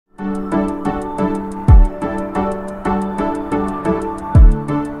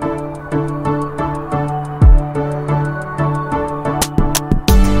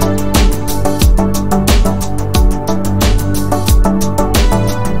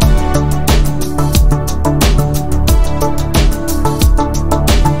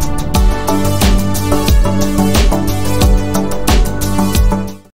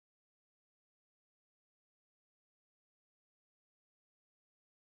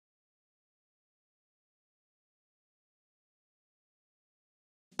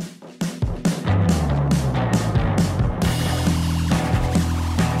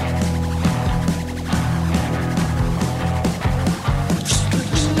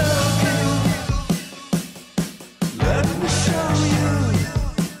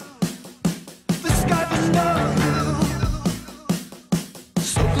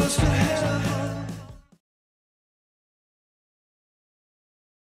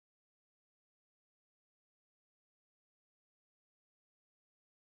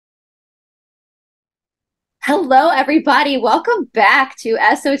Hello, everybody. Welcome back to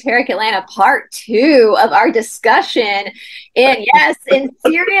Esoteric Atlanta, part two of our discussion. And yes, in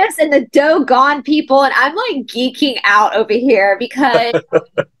Sirius and the Dogon people. And I'm like geeking out over here because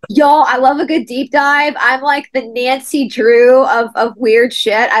y'all, I love a good deep dive. I'm like the Nancy Drew of weird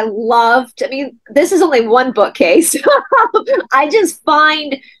shit. I mean, this is only one bookcase. I just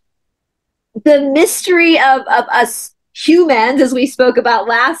find the mystery of us humans, as we spoke about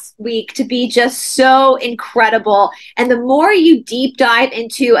last week, to be just so incredible. And the more you deep dive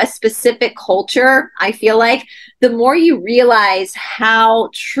into a specific culture, I feel like the more you realize how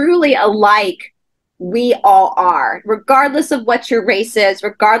truly alike we all are, regardless of what your race is,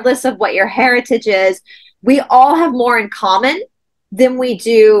 regardless of what your heritage is. We all have more in common than we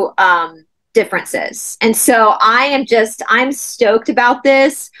do differences. And so I'm stoked about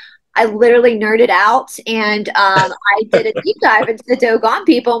this. I literally nerded out and I did a deep dive into the Dogon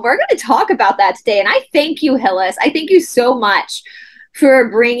people. And we're going to talk about that today. And I thank you, Hillis. I thank you so much for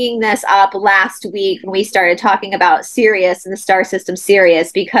bringing this up last week when we started talking about Sirius and the star system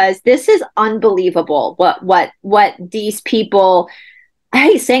Sirius, because this is unbelievable what these people, I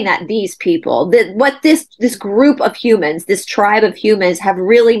hate saying that, these people, what this group of humans, this tribe of humans have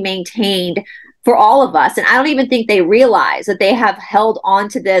really maintained for all of us. And I don't even think they realize that they have held on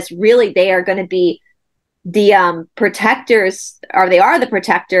to this. Really, they are going to be the protectors, or they are the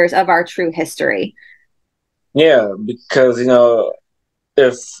protectors of our true history. Yeah, because,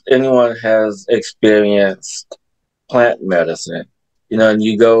 if anyone has experienced plant medicine, and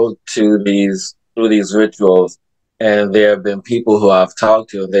you go to through these rituals, and there have been people who I've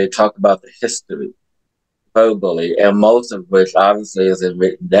talked to, and they talk about the history verbally, and most of which obviously isn't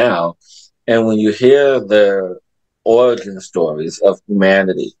written down. And when you hear the origin stories of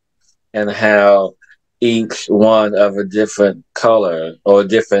humanity and how each one of a different color or a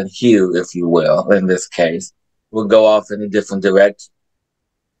different hue, if you will, in this case, will go off in a different direction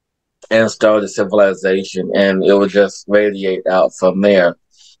and start a civilization, and it will just radiate out from there.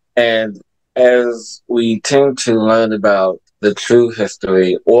 And as we tend to learn about the true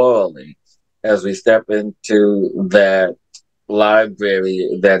history orally, as we step into that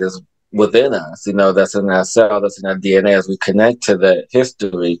library that is within us, that's in our cell, that's in our DNA, as we connect to that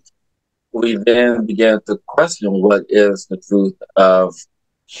history, we then begin to question what is the truth of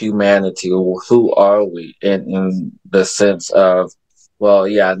humanity. Who are we in the sense of, well,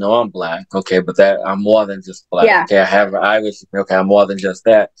 yeah, I know I'm Black, okay, but that I'm more than just Black. Yeah. Okay, I have Irish, okay, I'm more than just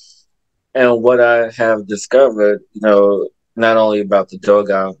that. And what I have discovered, not only about the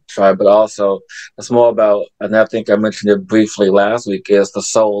Dogon tribe, but also it's more about, and I think I mentioned it briefly last week, is the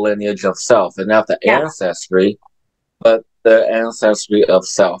soul lineage of self, and not the ancestry, but the ancestry of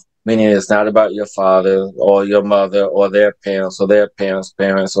self. Meaning it's not about your father or your mother or their parents or their parents'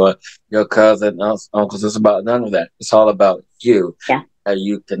 parents or your cousin, uncles. It's about none of that. It's all about you, how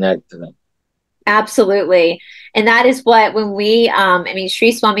you connect to them. Absolutely. And that is what, when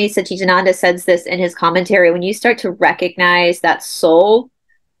Sri Swami Satchidananda says this in his commentary, when you start to recognize that soul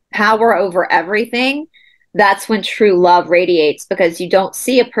power over everything, that's when true love radiates, because you don't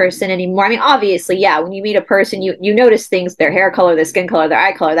see a person anymore. I mean, obviously, yeah, when you meet a person, you notice things, their hair color, their skin color, their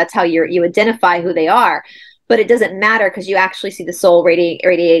eye color. That's how you identify who they are. But it doesn't matter, because you actually see the soul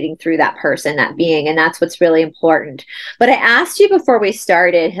radiating through that person, that being. And that's what's really important. But I asked you before we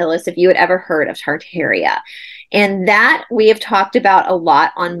started, Hillis, if you had ever heard of Tartaria. And that we have talked about a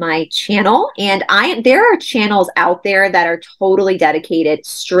lot on my channel. And there are channels out there that are totally dedicated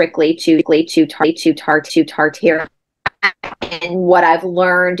strictly to Tartaria and what I've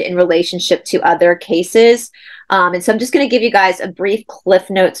learned in relationship to other cases. And so I'm just going to give you guys a brief Cliff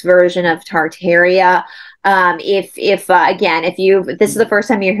Notes version of Tartaria. If this is the first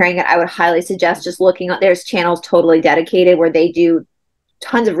time you're hearing it, I would highly suggest just looking up. There's channels totally dedicated where they do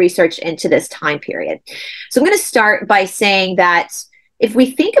tons of research into this time period. So I'm going to start by saying that if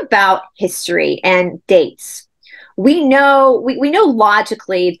we think about history and dates, we know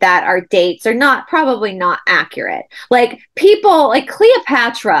logically that our dates are probably not accurate. Like people like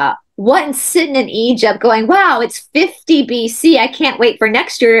Cleopatra wasn't sitting in Egypt going, wow, it's 50 BC. I can't wait for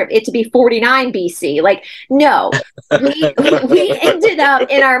next year it to be 49 BC. Like, no, we ended up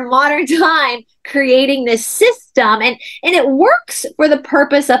in our modern time creating this system, and it works for the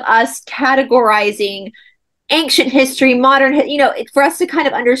purpose of us categorizing ancient history, modern, for us to kind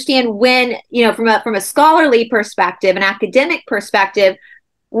of understand when, from a scholarly perspective, an academic perspective,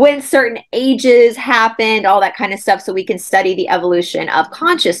 when certain ages happened, all that kind of stuff, so we can study the evolution of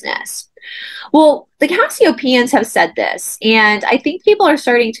consciousness. Well, the Cassiopeans have said this, and I think people are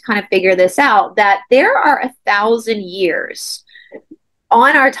starting to kind of figure this out, that there are 1,000 years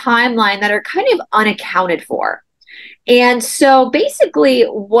on our timeline that are kind of unaccounted for. And so basically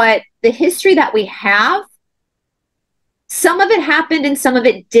what the history that we have, some of it happened and some of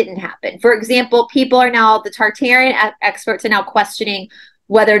it didn't happen. For example, people are now, the Tartarian experts are now questioning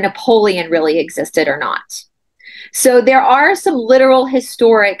whether Napoleon really existed or not. So there are some literal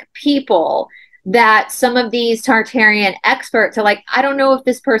historic people that some of these Tartarian experts are like, I don't know if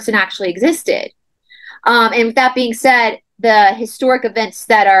this person actually existed. And with that being said, the historic events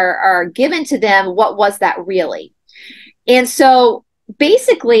that are given to them, what was that really? And so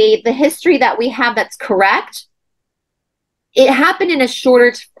basically the history that we have that's correct, it happened in a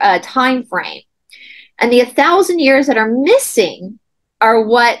shorter time frame. And the 1,000 years that are missing are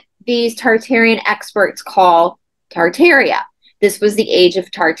what these Tartarian experts call Tartaria. This was the age of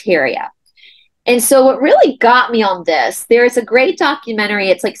Tartaria. And so what really got me on this, there's a great documentary.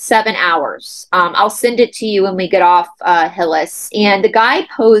 It's like 7 hours. I'll send it to you when we get off Hillis. And the guy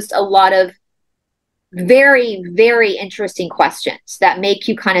posed a lot of very, very interesting questions that make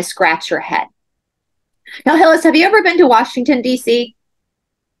you kind of scratch your head. Now, Hillis, have you ever been to Washington, D.C.?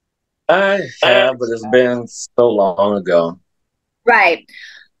 I have, but it's been so long ago. Right.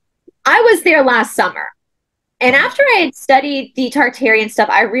 I was there last summer. And after I had studied the Tartarian stuff,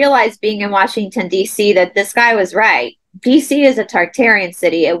 I realized being in Washington, D.C., that this guy was right. D.C. is a Tartarian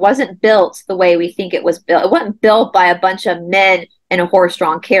city. It wasn't built the way we think it was built. It wasn't built by a bunch of men in a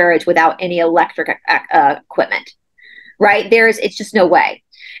horse-drawn carriage without any electric equipment, right? It's just no way.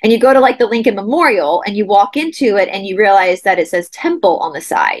 And you go to like the Lincoln Memorial and you walk into it and you realize that it says temple on the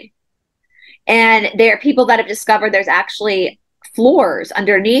side. And there are people that have discovered there's actually floors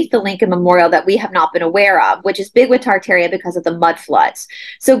underneath the Lincoln Memorial that we have not been aware of, which is big with Tartaria because of the mud floods.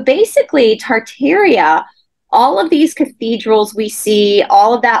 So basically Tartaria, all of these cathedrals we see,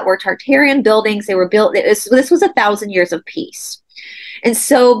 all of that were Tartarian buildings. They were built, this was 1,000 years of peace. And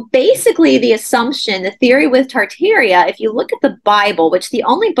so basically the assumption, the theory with Tartaria, if you look at the Bible, which the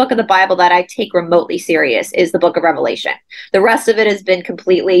only book of the Bible that I take remotely serious is the book of Revelation. The rest of it has been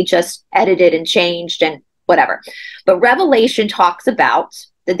completely just edited and changed and whatever. But Revelation talks about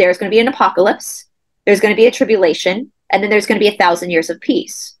that there's going to be an apocalypse, there's going to be a tribulation, and then there's going to be 1,000 years of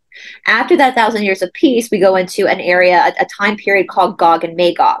peace. After that 1,000 years of peace, we go into an area, a time period called Gog and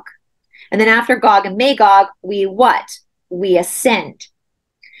Magog. And then after Gog and Magog, we what? We ascend.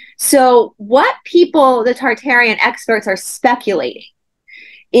 So what people, the Tartarian experts, are speculating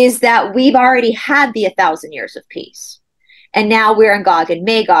is that we've already had the 1,000 years of peace. And now we're in Gog and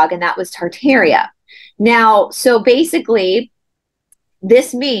Magog, and that was Tartaria. Now, so basically,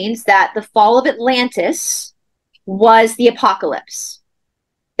 this means that the fall of Atlantis was the apocalypse.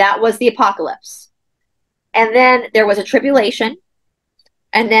 That was the apocalypse. And then there was a tribulation.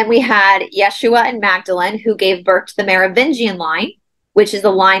 And then we had Yeshua and Magdalene, who gave birth to the Merovingian line, which is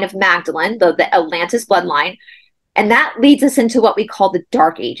the line of Magdalene, the Atlantis bloodline. And that leads us into what we call the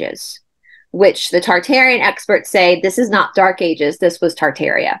Dark Ages, which the Tartarian experts say this is not Dark Ages, this was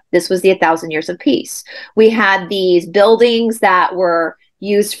Tartaria. This was the 1,000 years of peace. We had these buildings that were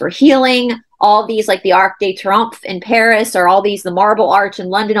used for healing, all these like the Arc de Triomphe in Paris, or all these, the Marble Arch in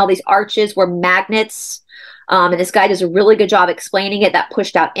London, all these arches were magnets. And this guy does a really good job explaining it, that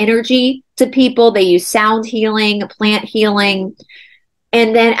pushed out energy to people. They use sound healing, plant healing.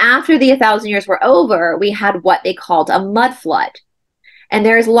 And then after the 1,000 years were over, we had what they called a mud flood. And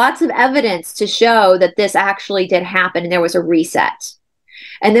there's lots of evidence to show that this actually did happen and there was a reset.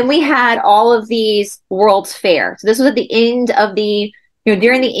 And then we had all of these World's Fairs. So this was at the end of the,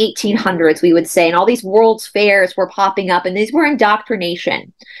 during the 1800s, we would say, and all these World's Fairs were popping up, and these were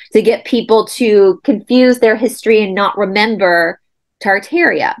indoctrination to get people to confuse their history and not remember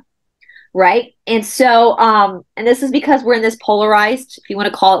Tartaria. Right. And so, and this is because we're in this polarized, if you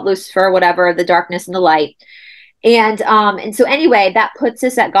want to call it Lucifer, whatever, the darkness and the light. And so anyway, that puts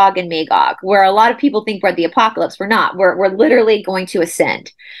us at Gog and Magog, where a lot of people think we're at the apocalypse. We're not. We're literally going to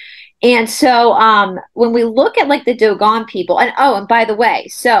ascend. And so when we look at like the Dogon people, and by the way,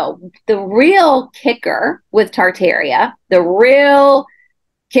 so the real kicker with Tartaria, the real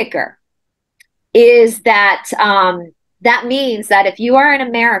kicker is that that means that if you are an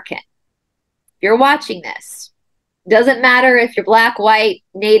American, you're watching this, doesn't matter if you're black, white,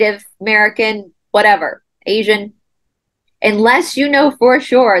 Native American, whatever, Asian, unless you know for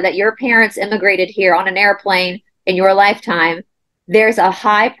sure that your parents immigrated here on an airplane in your lifetime, there's a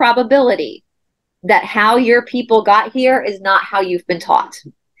high probability that how your people got here is not how you've been taught.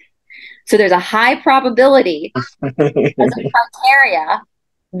 So there's a high probability as a criteria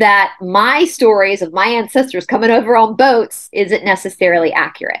that my stories of my ancestors coming over on boats isn't necessarily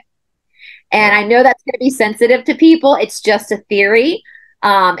accurate. And I know that's going to be sensitive to people. It's just a theory.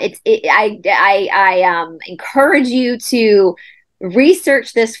 I encourage you to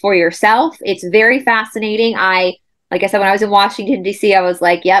research this for yourself. It's very fascinating. Like I said, when I was in Washington, D.C., I was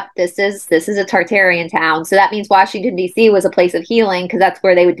like, yep, this is a Tartarian town. So that means Washington, D.C. was a place of healing, because that's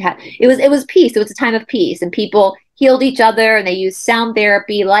where they would have, it was peace. It was a time of peace, and people healed each other, and they used sound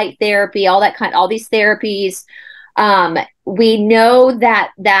therapy, light therapy, all these therapies. We know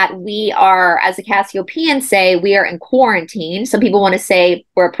that we are, as the Cassiopeans say, we are in quarantine. Some people want to say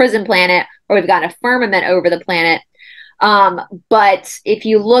we're a prison planet, or we've got a firmament over the planet. But if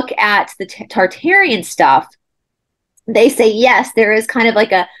you look at the Tartarian stuff, they say, yes, there is kind of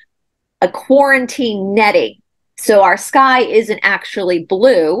like a quarantine netting. So our sky isn't actually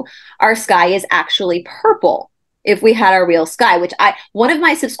blue. Our sky is actually purple if we had our real sky, which one of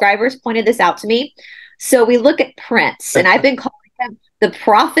my subscribers pointed this out to me. So we look at Prince, and I've been calling him the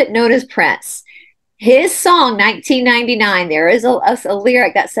prophet known as Prince. His song, 1999, there is a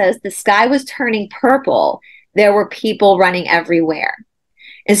lyric that says, the sky was turning purple. There were people running everywhere.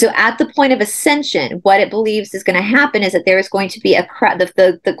 And so at the point of ascension, what it believes is going to happen is that there is going to be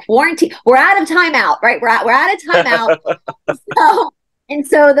the quarantine. We're out of timeout, right? We're out of timeout.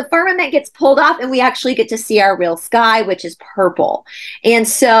 So the firmament gets pulled off, and we actually get to see our real sky, which is purple. And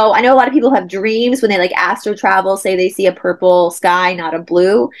so I know a lot of people have dreams when they like astro travel, say they see a purple sky, not a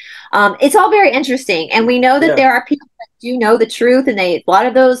blue. It's all very interesting. And we know that there are people that do know the truth, and a lot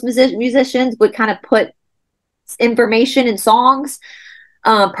of those musicians would kind of put information in songs.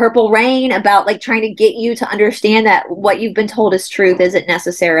 Purple Rain, about like trying to get you to understand that what you've been told is truth isn't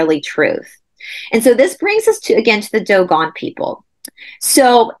necessarily truth. And so this brings us to the Dogon people.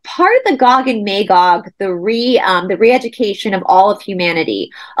 So part of the Gog and Magog, the re-education of all of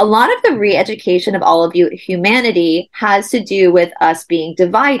humanity, a lot of the re-education of all of humanity has to do with us being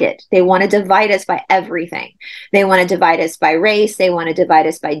divided. They want to divide us by everything. They want to divide us by race. They want to divide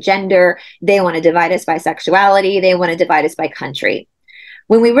us by gender. They want to divide us by sexuality. They want to divide us by country.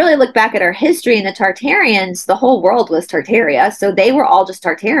 When we really look back at our history and the Tartarians, the whole world was Tartaria. So they were all just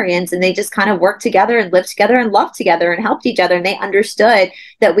Tartarians, and they just kind of worked together and lived together and loved together and helped each other. And they understood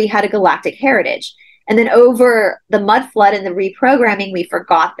that we had a galactic heritage. And then over the mud flood and the reprogramming, we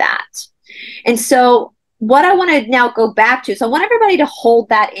forgot that. And so what I want to now go back to, so I want everybody to hold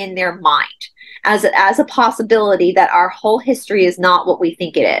that in their mind as a possibility that our whole history is not what we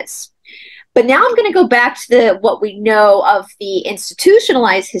think it is. But now I'm going to go back to what we know of the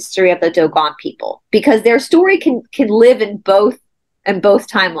institutionalized history of the Dogon people, because their story can live in both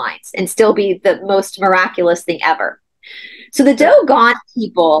timelines and still be the most miraculous thing ever. So the Dogon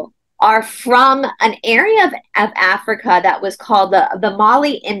people are from an area of Africa that was called the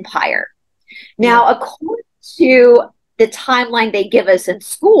Mali Empire. Now, according to the timeline they give us in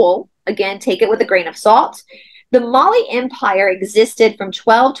school, again, take it with a grain of salt, the Mali Empire existed from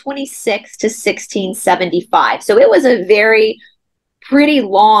 1226 to 1675. So it was a pretty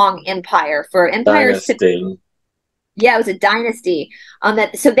long empire for empires. Yeah, it was a dynasty.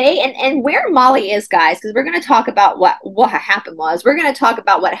 And where Mali is, guys, because we're going to talk about what happened was. We're going to talk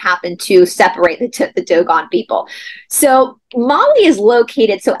about what happened to separate the Dogon people. So Mali is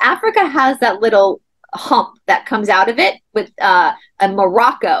located. So Africa has that little hump that comes out of it with and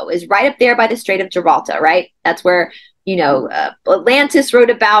Morocco is right up there by the Strait of Gibraltar, right? That's where, Atlantis wrote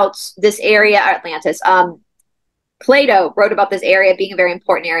about this area. Plato wrote about this area being a very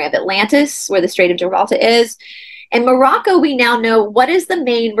important area of Atlantis, where the Strait of Gibraltar is. And Morocco, we now know, what is the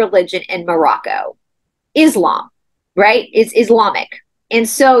main religion in Morocco? Islam, right? It's Islamic. And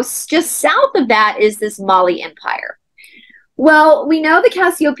so just south of that is this Mali Empire. Well, we know the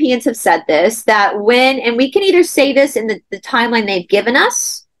Cassiopeans have said this, and we can either say this in the timeline they've given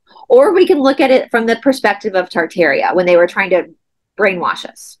us, or we can look at it from the perspective of Tartaria when they were trying to brainwash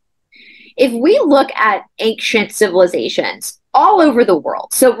us. If we look at ancient civilizations all over the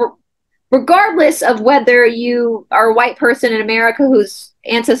world, so regardless of whether you are a white person in America whose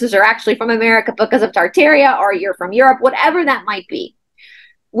ancestors are actually from America because of Tartaria, or you're from Europe, whatever that might be,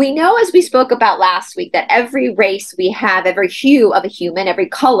 we know, as we spoke about last week, that every race we have, every hue of a human, every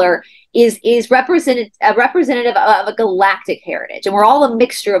color is representative of a galactic heritage. And we're all a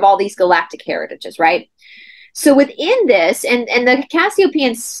mixture of all these galactic heritages, right? So within this, and the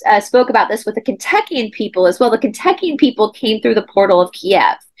Cassiopeans spoke about this with the Kentuckian people as well. The Kentuckian people came through the portal of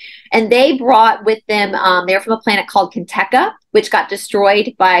Kiev, and they brought with them, they're from a planet called Kentucka, which got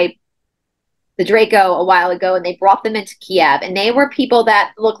destroyed by the Draco a while ago, and they brought them into Kiev, and they were people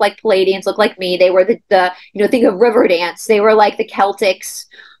that look like Palladians, look like me. They were the think of Riverdance. They were like the Celtics.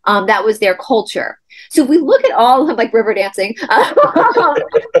 That was their culture. So if we look at all of like river dancing, like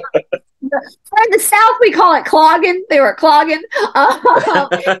in the South, we call it clogging. They were clogging.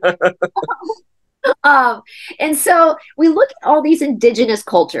 And so we look at all these indigenous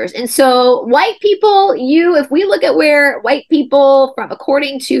cultures. And so white people, if we look at where white people from,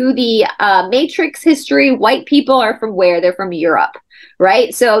 according to the Matrix history, white people are from where? They're from Europe,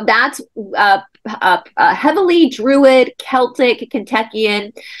 right? So that's heavily Druid, Celtic,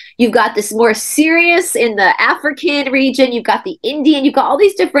 Kentuckian. You've got this more Sirius in the African region. You've got the Indian. You've got all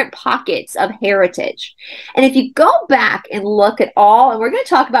these different pockets of heritage. And if you go back and look at all, and we're going to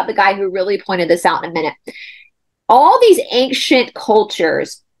talk about the guy who really pointed this out in a minute, all these ancient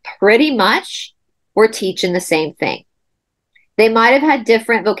cultures pretty much were teaching the same thing. They might have had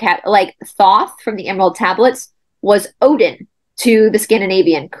different vocab, like Thoth from the Emerald Tablets was Odin to the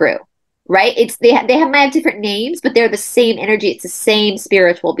Scandinavian crew. Right? Might have different names, but they're the same energy. It's the same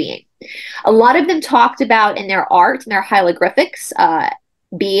spiritual being. A lot of them talked about in their art and their hieroglyphics,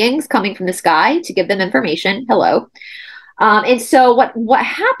 beings coming from the sky to give them information. Hello. And so what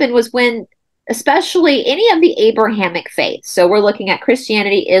happened was when, especially any of the Abrahamic faiths, so we're looking at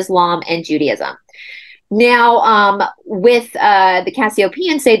Christianity, Islam, and Judaism. Now, with the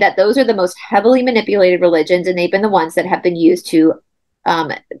Cassiopeians say that those are the most heavily manipulated religions, and they've been the ones that have been used to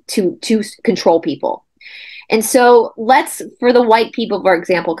control people. And so for the white people, for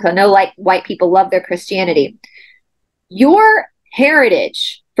example, because I know like white people love their Christianity, your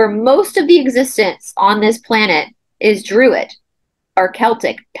heritage for most of the existence on this planet is Druid or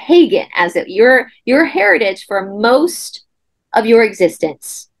Celtic, pagan, as it your heritage for most of your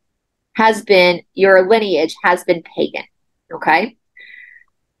existence has been, your lineage has been pagan. Okay.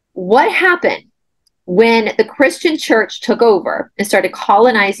 What happened when the Christian church took over and started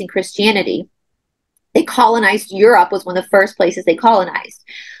colonizing Christianity? They colonized Europe, was one of the first places they colonized.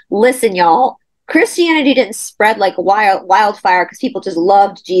 Listen, y'all, Christianity didn't spread like wildfire because people just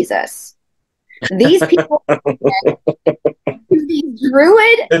loved Jesus. These people, these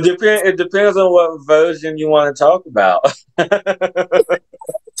Druid. It depends on what version you want to talk about.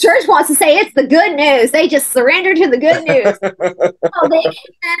 Church wants to say it's the good news. They just surrender to the good news. So they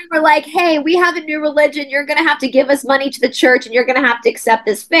came in and were like, hey, we have a new religion. You're going to have to give us money to the church and you're going to have to accept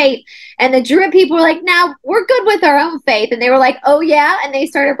this faith. And the Druid people were like, no, we're good with our own faith. And they were like, oh, yeah. And they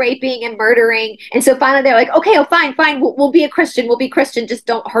started raping and murdering. And so finally they're like, okay, oh, fine. We'll be a Christian. We'll be Christian. Just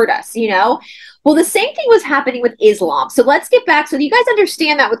don't hurt us, you know? Well, the same thing was happening with Islam. So let's get back. So you guys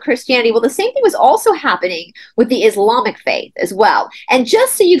understand that with Christianity. Well, the same thing was also happening with the Islamic faith as well. And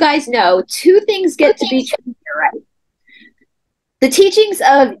just so you guys know, two things get to be true here, right? The teachings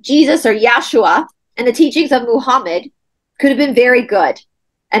of Jesus or Yeshua and the teachings of Muhammad could have been very good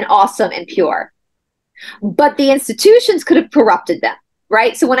and awesome and pure. But the institutions could have corrupted them,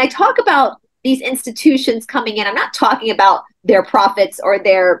 right? So when I talk about these institutions coming in, I'm not talking about their prophets or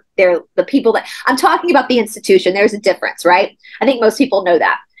the people that I'm talking about the institution. There's a difference, right? I think most people know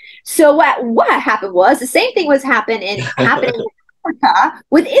that. So what happened was the same thing was happening in Africa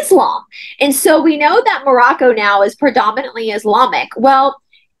with Islam. And so we know that Morocco now is predominantly Islamic. Well,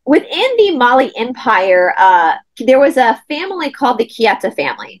 within the Mali Empire, there was a family called the Keita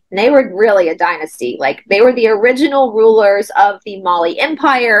family. And they were really a dynasty. Like they were the original rulers of the Mali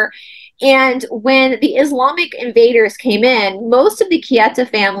Empire. And when the Islamic invaders came in, most of the Keita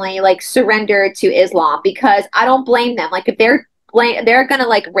family like surrendered to Islam because I don't blame them. Like if they're going to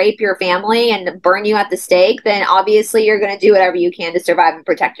like rape your family and burn you at the stake, then obviously you're going to do whatever you can to survive and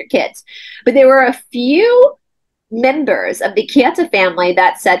protect your kids. But there were a few members of the Keita family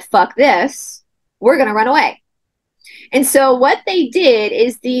that said, fuck this, we're going to run away. And so what they did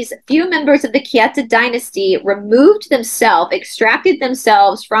is these few members of the Keita dynasty removed themselves, extracted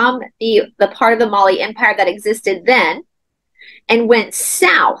themselves from the part of the Mali Empire that existed then and went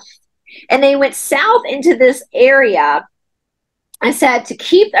south. And they went south into this area. I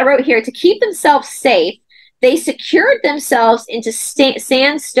wrote here, to keep themselves safe, they secured themselves into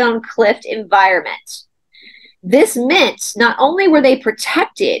sandstone cliffed environment. This meant not only were they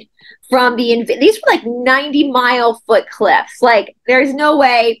protected from these were like 90-mile-foot cliffs. Like there's no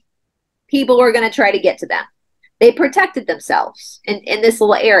way people were going to try to get to them. They protected themselves in this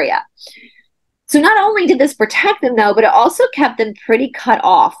little area. So not only did this protect them though, but it also kept them pretty cut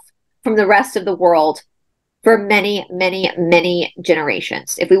off from the rest of the world for many, many, many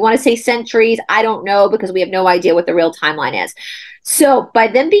generations. If we want to say centuries, I don't know because we have no idea what the real timeline is. So by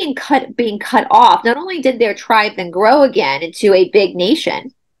them being cut off, not only did their tribe then grow again into a big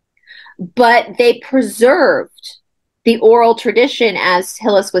nation, but they preserved the oral tradition. As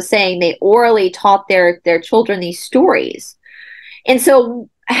Hillis was saying, they orally taught their children these stories. And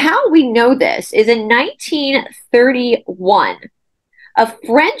so how we know this is in 1931, a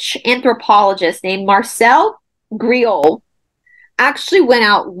French anthropologist named Marcel Griol actually went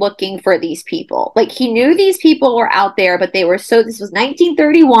out looking for these people. Like, he knew these people were out there, but they were this was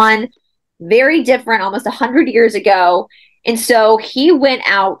 1931, very different, almost 100 years ago. And so he went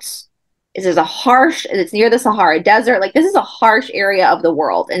out. This is it's near the Sahara Desert. Like, this is a harsh area of the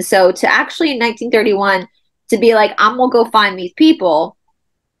world. And so to actually in 1931 to be like, I'm gonna go find these people.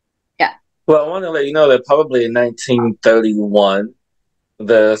 Yeah. Well, I want to let you know that probably in 1931,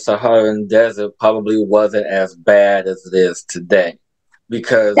 the Saharan Desert probably wasn't as bad as it is today.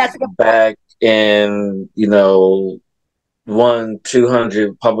 Because back in, 200,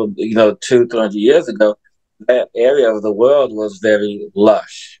 probably, 200-300 years ago, that area of the world was very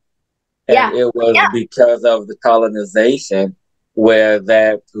lush. And it was because of the colonization where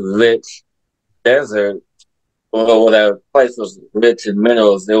that rich desert, or that place was rich in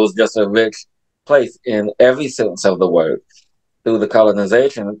minerals. It was just a rich place in every sense of the word. Through the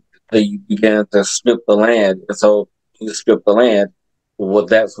colonization, they began to strip the land. And so you strip the land, well,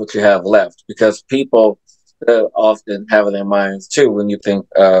 that's what you have left. Because people often have in their minds, too, when you think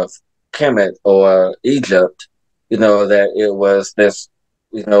of Kemet or Egypt, that it was this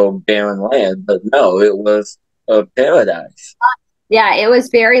barren land, but no, it was a paradise. Yeah, it was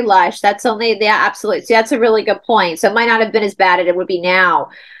very lush. That's only, absolutely. So that's a really good point. So it might not have been as bad as it would be now,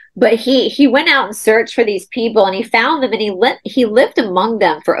 but he went out and searched for these people, and he found them, and he lived among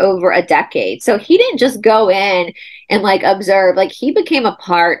them for over a decade. So he didn't just go in and like observe, like he became a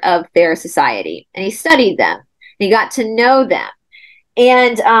part of their society, and he studied them, and he got to know them.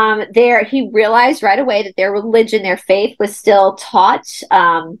 And he realized right away that their religion, their faith was still taught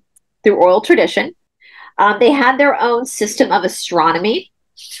through oral tradition. They had their own system of astronomy.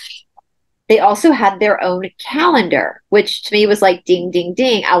 They also had their own calendar, which to me was like, ding, ding,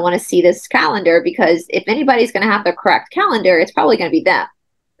 ding. I want to see this calendar, because if anybody's going to have the correct calendar, it's probably going to be them,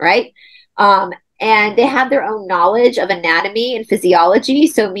 right? And they had their own knowledge of anatomy and physiology.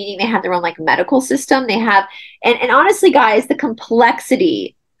 So meaning they had their own like medical system. They have, and honestly, guys, the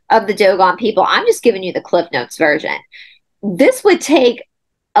complexity of the Dogon people, I'm just giving you the Cliff Notes version. This would take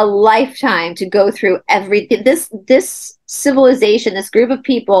a lifetime to go through everything. This civilization, this group of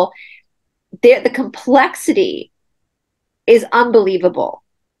people, the complexity is unbelievable.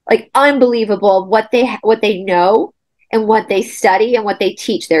 Like, unbelievable what they know and what they study and what they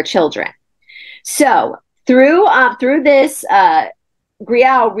teach their children. So through this,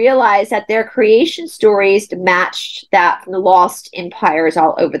 Grial realized that their creation stories matched that from the lost empires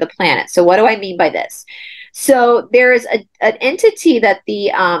all over the planet. So what do I mean by this? So there's an entity that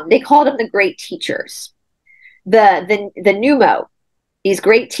they called them the great teachers, the Numo, these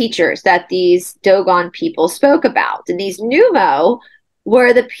great teachers that these Dogon people spoke about. And these Numo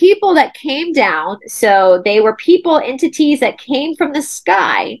were the people that came down. So they were entities that came from the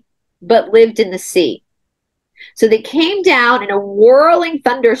sky but lived in the sea. So they came down in a whirling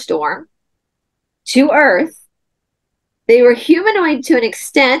thunderstorm to Earth. They were humanoid to an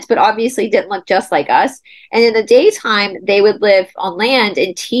extent, but obviously didn't look just like us. And in the daytime, they would live on land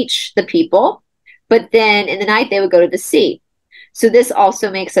and teach the people. But then in the night, they would go to the sea. So this also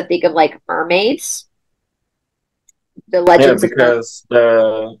makes us think of like mermaids. The legends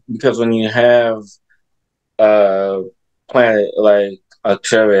because when you have a planet like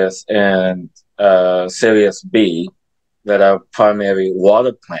Arcturus and Sirius B that are primary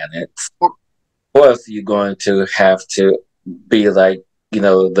water planets, of course you're going to have to be like,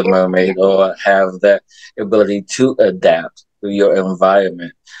 the mermaid, or have that ability to adapt to your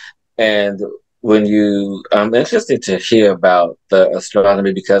environment. And I'm interested to hear about the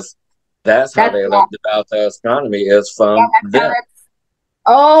astronomy, because that's how they learned about the astronomy, is from them.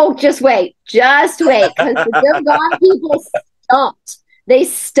 Oh, just wait, because the Dogon people They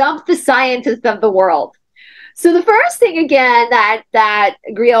stumped the scientists of the world. So the first thing, again, that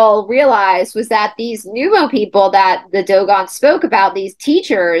Grial realized was that these Numo people that the Dogon spoke about, these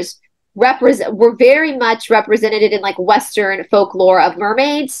teachers, were very much represented in like Western folklore of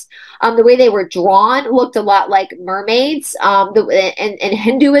mermaids. The way they were drawn looked a lot like mermaids. In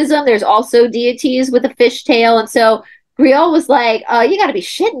Hinduism, there's also deities with a fish tail. And so Grial was like, you got to be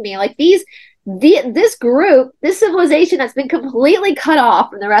shitting me. Like this group, this civilization that's been completely cut off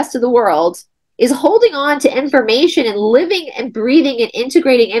from the rest of the world, is holding on to information and living and breathing and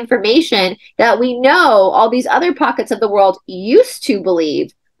integrating information that we know all these other pockets of the world used to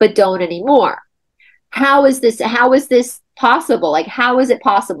believe but don't anymore. How is this possible? Like, how is it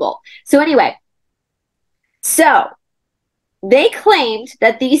possible? So anyway, so they claimed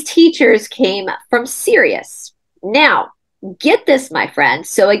that these teachers came from Sirius. Now, get this, my friend.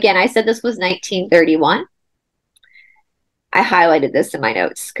 So again, I said this was 1931. I highlighted this in my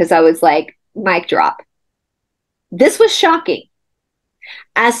notes because I was like, mic drop. This was shocking,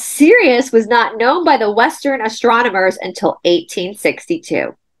 as Sirius was not known by the Western astronomers until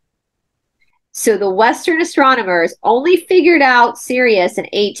 1862. So the Western astronomers only figured out Sirius in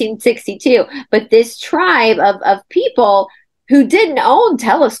 1862, but this tribe of people who didn't own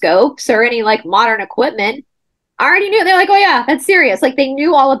telescopes or any like modern equipment already knew. They're like, oh yeah, that's Sirius. Like they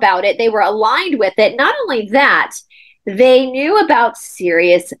knew all about it. They were aligned with it. Not only that, they knew about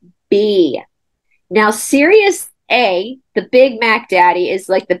Sirius B. Now, Sirius A, the Big Mac Daddy, is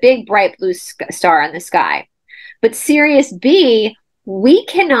like the big bright blue star in the sky. But Sirius B, we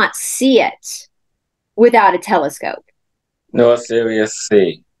cannot see it without a telescope. Nor Sirius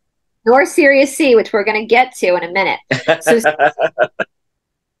C. Nor Sirius C, which we're going to get to in a minute.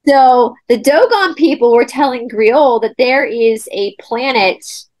 So the Dogon people were telling Griol that there is a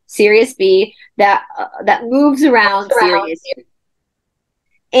planet, Sirius B, that moves around Sirius.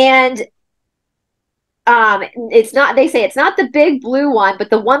 And it's not, they say it's not the big blue one, but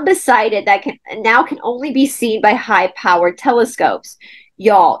the one beside it that can only be seen by high-powered telescopes.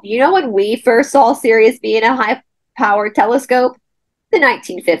 Y'all, you know when we first saw Sirius B in a high-powered telescope? The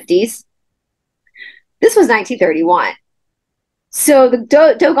 1950s. This was 1931. So the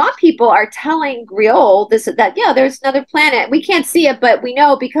Dogon people are telling Griol that yeah, there's another planet. We can't see it, but we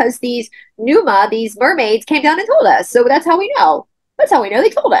know because these Numa, these mermaids, came down and told us. So that's how we know. That's how we know. They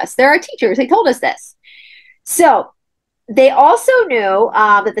told us. They're our teachers. They told us this. So they also knew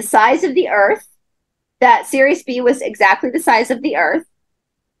that the size of the Earth, that Sirius B was exactly the size of the Earth,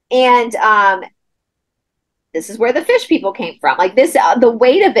 and this is where the fish people came from. Like this, the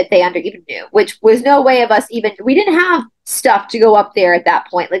weight of it, they even knew, which was no way of us even. We didn't have stuff to go up there at that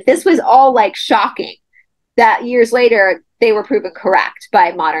point. Like this was all like shocking. That years later they were proven correct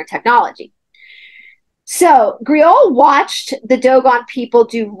by modern technology. So Griol watched the Dogon people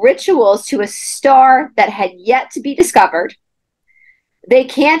do rituals to a star that had yet to be discovered. They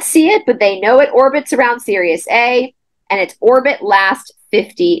can't see it, but they know it orbits around Sirius A, and its orbit lasts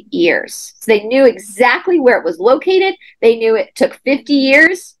 50 years. So they knew exactly where it was located. They knew it took 50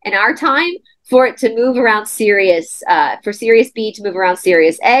 years in our time for it to move around Sirius, for Sirius B to move around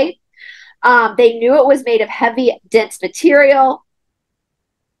Sirius A. They knew it was made of heavy, dense material.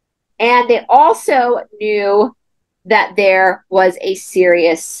 And they also knew that there was a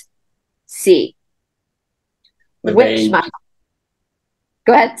Sirius C. The baby.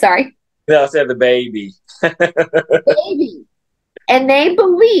 Go ahead, sorry. No, I said the baby. Baby. And they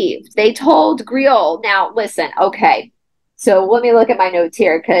believed, they told Griol, now listen, okay, so let me look at my notes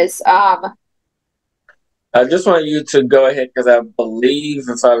here, because I just want you to go ahead, because I believe,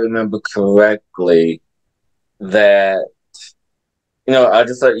 if I remember correctly, that, you know, I'll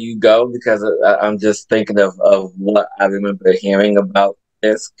just let you go, because I'm just thinking of what I remember hearing about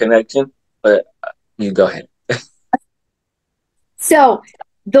this connection, but you go ahead. So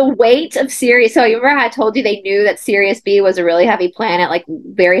the weight of Sirius, so you remember how I told you they knew that Sirius B was a really heavy planet, like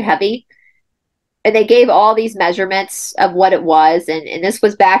very heavy? And they gave all these measurements of what it was, and this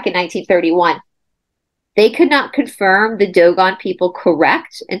was back in 1931. They could not confirm the Dogon people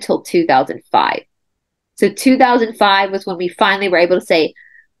correct until 2005. So 2005 was when we finally were able to say,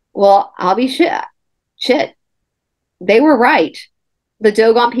 well, I'll be shit. They were right. The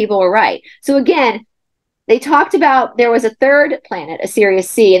Dogon people were right. So again, they talked about there was a third planet, a Sirius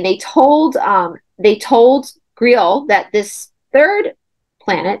C, and they told Griol that this third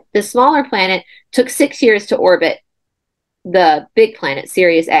planet, the smaller planet, took 6 years to orbit the big planet,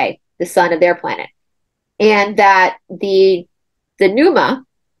 Sirius A, the sun of their planet. And that the Numa,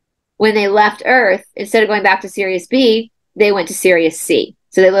 when they left Earth, instead of going back to Sirius B, they went to Sirius C.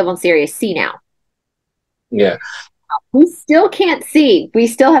 So they live on Sirius C now. Yeah. We still can't see. We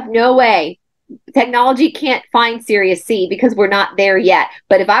still have no way. Technology can't find Sirius C because we're not there yet.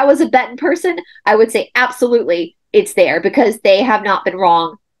 But if I was a betting person, I would say absolutely it's there, because they have not been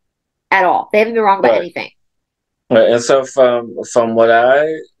wrong at all. They haven't been wrong about anything. Right. And so from what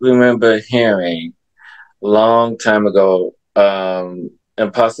I remember hearing a long time ago,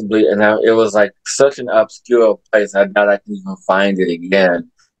 and possibly, and it was like such an obscure place, I doubt I can even find it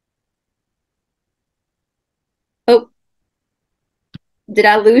again. Oh, did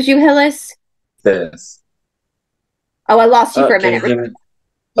I lose you, Hillis? This. Oh, I lost you for a minute.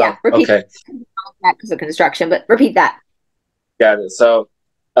 Yeah, repeat. Okay. That because of construction, but repeat that. Got it. So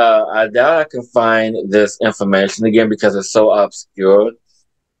I doubt I can find this information again because it's so obscure.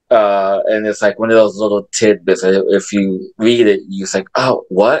 And it's like one of those little tidbits. If you read it, you're like, oh,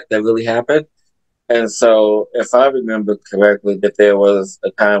 what? That really happened? And so if I remember correctly, that there was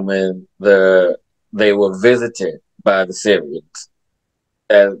a time when they were visited by the Sirius.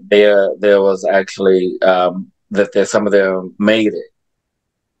 And there was actually that there some of them made it.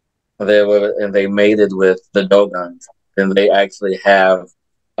 They mated with the Dogons, and they actually have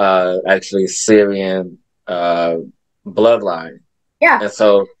actually Syrian bloodline. Yeah. And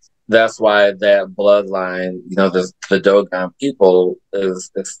so that's why that bloodline, the Dogon people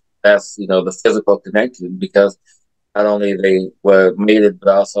that's the physical connection, because not only they were mated, but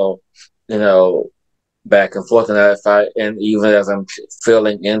also, back and forth. And even as I'm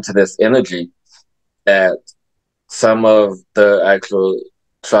feeling into this energy, that some of the actual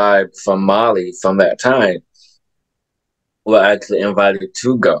tribe from Mali from that time were actually invited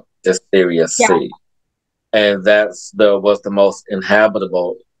to go to Sirius Sea. And was the most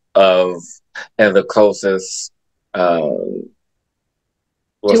inhabitable of, and the closest to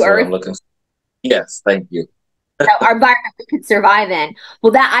Earth. I'm looking for? Yes, thank you. Our environment we could survive in.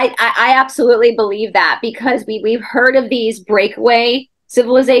 Well, that I absolutely believe that, because we've heard of these breakaway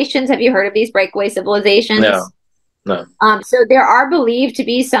civilizations. Have you heard of these breakaway civilizations? No. So there are believed to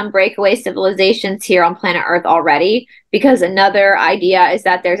be some breakaway civilizations here on planet Earth already, because another idea is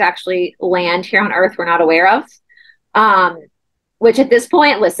that there's actually land here on Earth we're not aware of. Which at this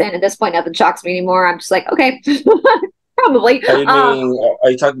point, nothing shocks me anymore. I'm just like, okay, probably. Are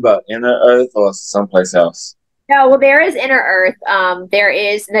you talking about inner Earth or someplace else? No, well, there is inner Earth. There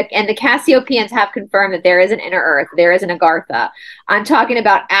is, and the Cassiopeians have confirmed that there is an inner Earth. There is an Agartha. I'm talking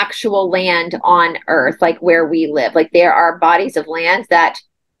about actual land on Earth, like where we live. Like there are bodies of land that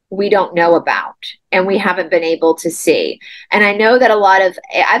we don't know about and we haven't been able to see. And I know that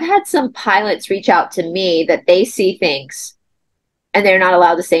I've had some pilots reach out to me that they see things and they're not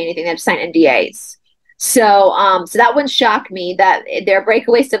allowed to say anything. They have to sign NDAs. So that wouldn't shock me that there are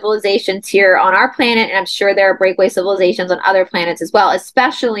breakaway civilizations here on our planet, and I'm sure there are breakaway civilizations on other planets as well,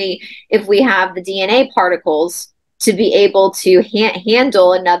 especially if we have the DNA particles to be able to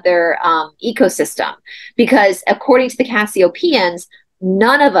handle another ecosystem. Because according to the Cassiopeians,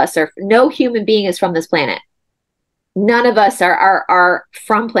 no human being is from this planet. None of us are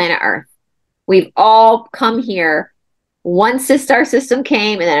from planet Earth. We've all come here. One star system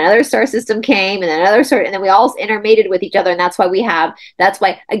came, and then another star system came, and then another star, and then we all intermated with each other. And that's why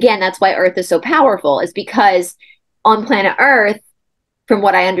Earth is so powerful, is because on planet Earth, from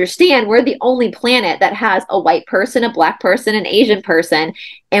what I understand, we're the only planet that has a white person, a black person, an Asian person.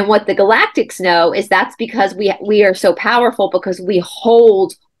 And what the galactics know is that's because we are so powerful, because we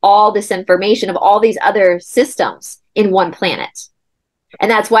hold all this information of all these other systems in one planet. And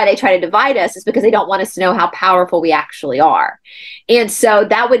that's why they try to divide us, is because they don't want us to know how powerful we actually are. And so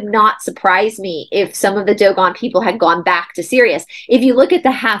that would not surprise me if some of the Dogon people had gone back to Sirius. If you look at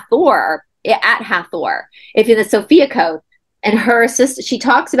the Hathor, if in the Sophia Code, and her sister, she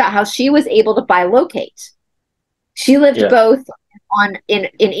talks about how she was able to bilocate. She lived both in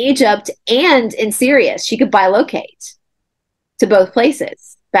Egypt and in Sirius. She could bilocate to both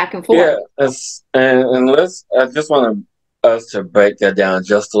places, back and forth. Yeah, I just want us to break that down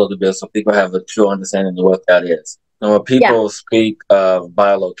just a little bit so people have a true understanding of what that is. And when people speak of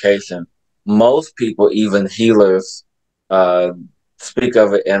bilocation, most people, even healers, speak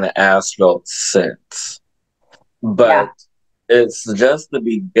of it in an astral sense. But it's just the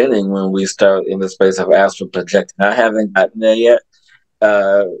beginning when we start in the space of astral projecting. I haven't gotten there yet.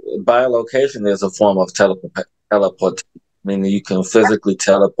 Bilocation is a form of teleport, meaning you can physically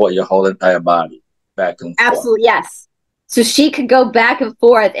teleport your whole entire body back and forth. Absolutely, yes. So she could go back and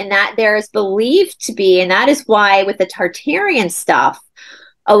forth, and that there is believed to be, and that is why with the Tartarian stuff,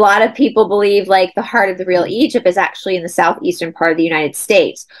 a lot of people believe like the heart of the real Egypt is actually in the southeastern part of the United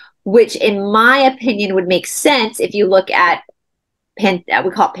States, which in my opinion would make sense if you look at, we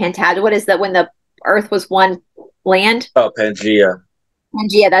call it Pantagruel. What is that, when the earth was one land? Oh, Pangea.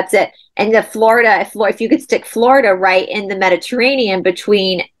 Pangea, that's it. And the Florida, if you could stick Florida right in the Mediterranean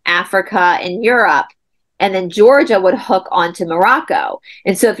between Africa and Europe, and then Georgia would hook onto Morocco.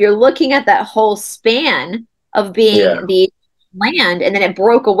 And so if you're looking at that whole span of being the land, and then it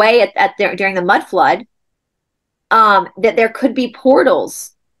broke away during the mud flood, that there could be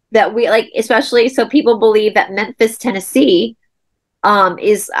portals that we like, especially so people believe that Memphis, Tennessee,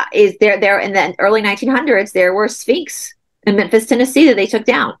 is there in the early 1900s, there were Sphinx in Memphis, Tennessee that they took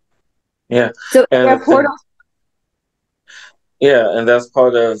down. Yeah. So there are portals. Yeah, and that's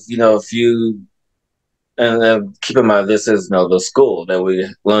part of, if you, and keep in mind, this is the school that we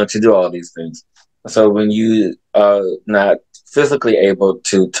learn to do all these things. So when you are not physically able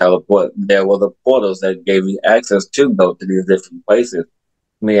to teleport, there were the portals that gave you access to go to these different places.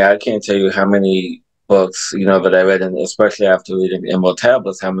 I can't tell you how many books, that I read, and especially after reading Emerald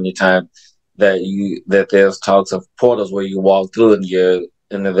Tablets, how many times that there's talks of portals where you walk through and you're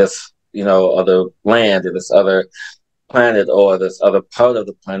into this, other land or this other planet or this other part of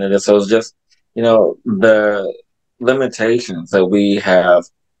the planet. And so it's just, the limitations that we have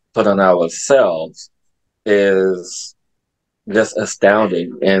put on ourselves is just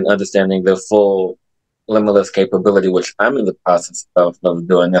astounding, and understanding the full limitless capability, which I'm in the process of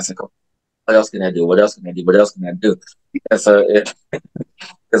doing. That's like, what else can I do? What else can I do? What else can I do? And so it's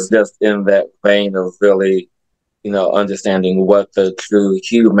just in that vein of really, understanding what the true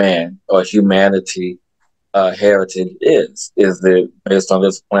human or humanity heritage is. Is it based on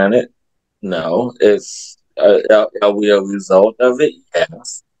this planet? No. Are we a result of it?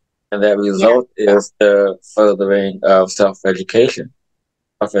 Yes. And that result is the furthering of self-education.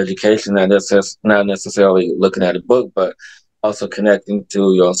 Self-education, not necessarily looking at a book, but also connecting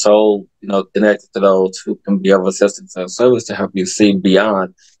to your soul, connecting to those who can be of assistance and service to help you see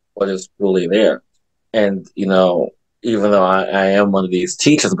beyond what is truly there. And, even though I am one of these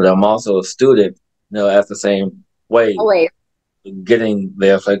teachers, but I'm also a student, at the same way, getting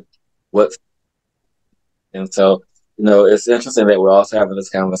there, like what. And so, it's interesting that we're also having this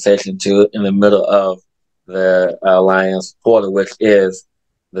conversation too in the middle of the Alliance portal, which is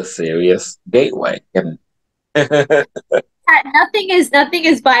the Sirius gateway. Nothing is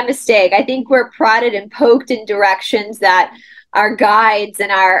by mistake. I think we're prodded and poked in directions that our guides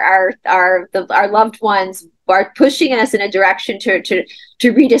and our loved ones are pushing us in a direction to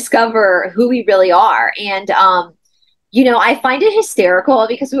rediscover who we really are. And I find it hysterical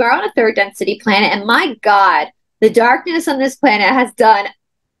because we are on a third density planet, and my God, the darkness on this planet has done,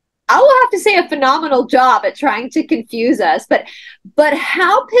 I will have to say, a phenomenal job at trying to confuse us. But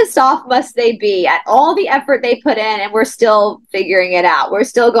how pissed off must they be at all the effort they put in, and we're still figuring it out. We're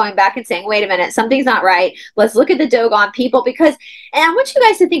still going back and saying, wait a minute, something's not right. Let's look at the Dogon people, because, and I want you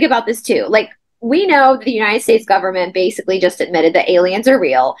guys to think about this too. Like, we know the United States government basically just admitted that aliens are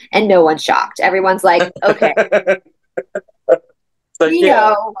real, and no one's shocked. Everyone's like, okay. We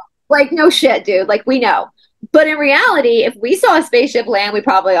know, like, no shit, dude. Like, we know. But in reality, if we saw a spaceship land, we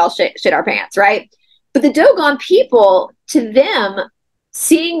probably all shit our pants, right? But the Dogon people, to them,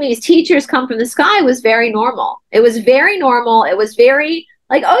 seeing these teachers come from the sky was very normal. It was very normal. It was very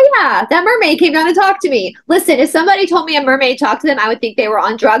like, oh yeah, that mermaid came down to talk to me. Listen, if somebody told me a mermaid talked to them, I would think they were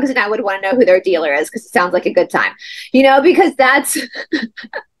on drugs, and I would want to know who their dealer is, because it sounds like a good time, because that's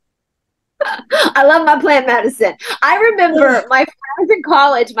I love my plant medicine. I remember my friends in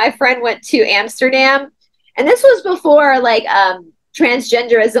college, my friend went to Amsterdam, and this was before like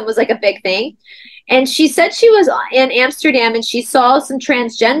transgenderism was like a big thing. And she said she was in Amsterdam and she saw some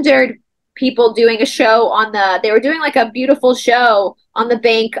transgendered people doing a show they were doing like a beautiful show on the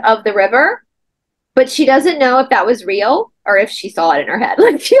bank of the river, but she doesn't know if that was real or if she saw it in her head.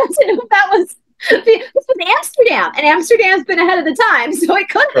 Like, she doesn't know if that was, this was Amsterdam, and Amsterdam's been ahead of the time, so it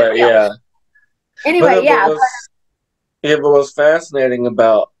couldn't be real. Yeah. Anyway, but what's fascinating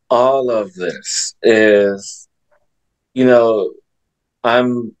about all of this is,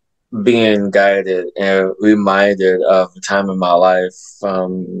 I'm being guided and reminded of a time in my life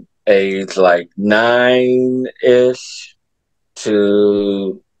from age like 9-ish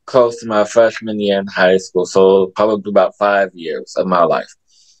to close to my freshman year in high school. So probably about 5 years of my life,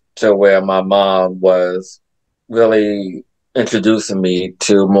 to where my mom was really introducing me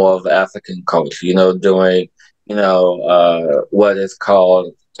to more of African culture, doing, what is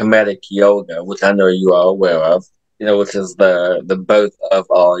called Kemetic yoga, which I know you are aware of, which is the birth of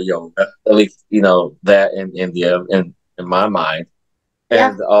all yoga, at least, that in India, in my mind,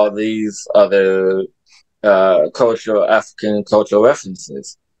 and all these other African cultural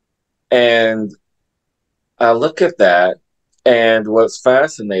references. And I look at that, and what's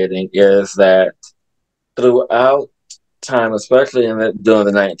fascinating is that throughout time, especially during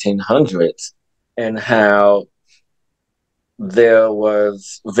the 1900s, and how there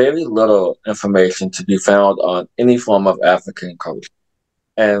was very little information to be found on any form of African culture.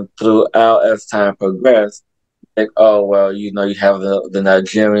 And throughout, as time progressed, like, oh, well, you have the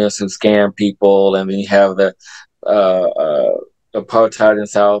Nigerians who scam people, and then you have the apartheid in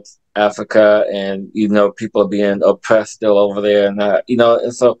South Africa, and, people are being oppressed still over there. And,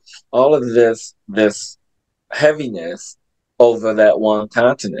 and so all of this heaviness over that one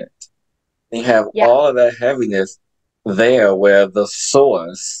continent. You have all of that heaviness there, where the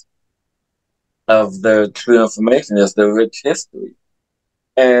source of the true information is the rich history.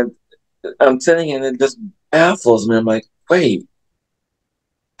 And I'm sitting here and it just baffles me. I'm like, wait,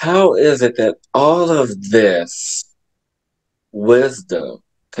 how is it that all of this wisdom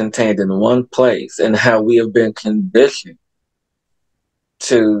contained in one place, and how we have been conditioned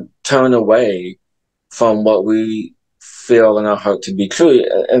to turn away from what we feel in our heart to be true.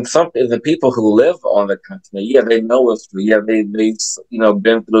 And some the people who live on the continent, yeah, they know it's true. Yeah, they've been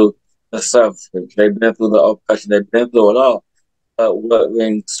through the suffering, they've been through the oppression, they've been through it all. But what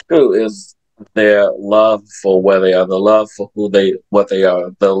rings true is their love for where they are, the love for what they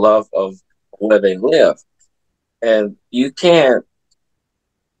are, the love of where they live. And you can't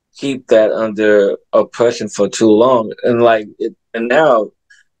keep that under oppression for too long. And now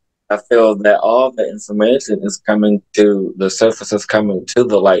I feel that all the information is coming to the surface, is coming to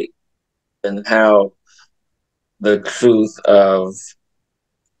the light, and how the truth of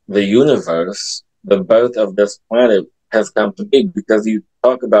the universe, the birth of this planet, has come to be. Because you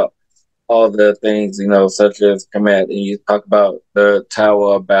talk about all the things, such as Kemet, and you talk about the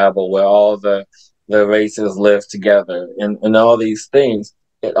Tower of Babel, where all the races live together, and all these things.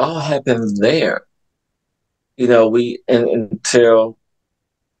 It all happens there. Until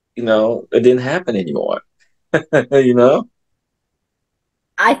it didn't happen anymore. you know.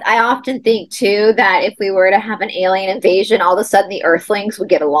 I often think too that if we were to have an alien invasion, all of a sudden the Earthlings would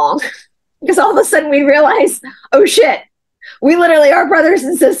get along because all of a sudden we realize, oh shit, we literally are brothers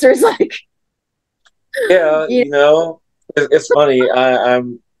and sisters. Like, Yeah, yeah. it's funny.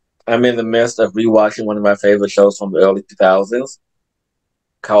 I'm in the midst of rewatching one of my favorite shows from the early 2000s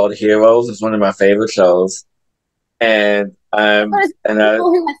called Heroes. It's one of my favorite shows, and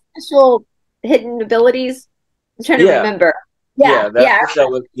People who have special hidden abilities. I'm trying to yeah, remember. yeah, Yeah, that's yeah. the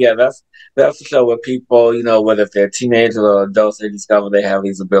show. That's the show where people, whether if they're teenagers or adults, they discover they have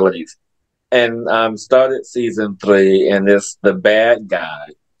these abilities. And started season 3, and it's the bad guy,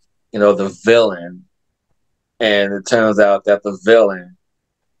 the villain, and it turns out that the villain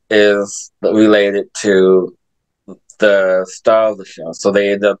is related to the star of the show. So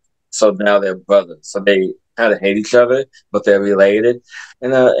now they're brothers. So they kind of hate each other, but they're related.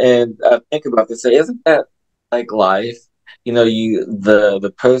 And I think about this. Say, isn't that like life?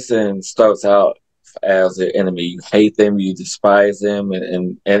 The person starts out as their enemy. You hate them, you despise them,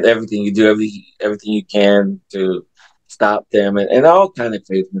 and everything you do, everything you can to stop them, and all kind of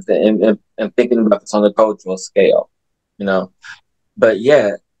craziness. And thinking about this on a cultural scale, you know. But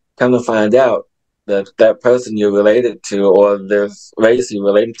yeah, come to find out that that person you're related to, or this race you're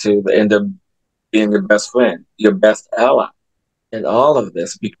related to, they end up being your best friend, your best ally in all of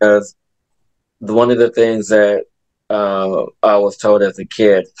this. Because one of the things that I was told as a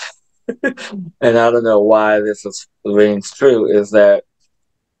kid, and I don't know why rings true, is that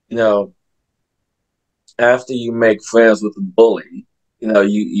you know after you make friends with a bully,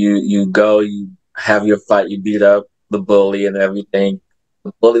 you go, you have your fight, you beat up the bully and everything.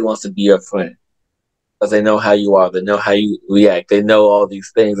 The bully wants to be your friend because they know how you are, they know how you react, they know all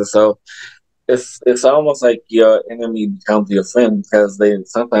these things, and so it's almost like your enemy becomes your friend because they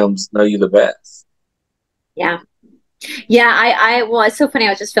sometimes know you the best. Yeah. Yeah, well, it's so funny. I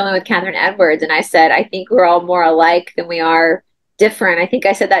was just filming with Catherine Edwards, and I said, I think we're all more alike than we are different. I think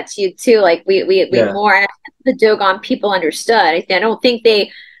I said that to you too. Like we Yeah. more, and the Dogon people understood. I don't think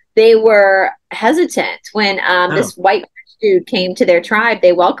they were hesitant when Oh. this white dude came to their tribe.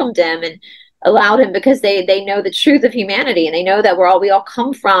 They welcomed him and allowed him because they know the truth of humanity, and they know that we all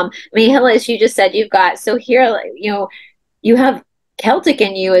come from. I mean, Hillis, you just said you've got, so here, you have Celtic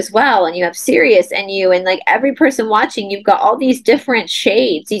in you as well, and you have Sirius in you, and like every person watching, you've got all these different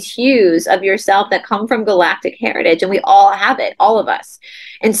shades, these hues of yourself that come from galactic heritage, and we all have it, all of us.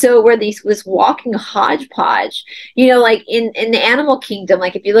 And so we're this walking hodgepodge, like in the animal kingdom.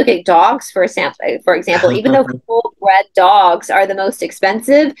 Like if you look at dogs, for example, even though full bred dogs are the most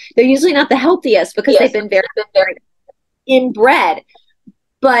expensive, they're usually not the healthiest because they've been very inbred.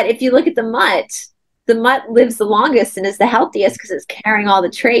 But if you look at the mutt lives the longest and is the healthiest because it's carrying all the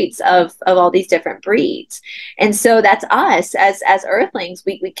traits of all these different breeds. And so that's us as earthlings.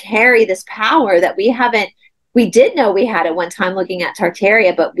 We carry this power that we did know we had at one time looking at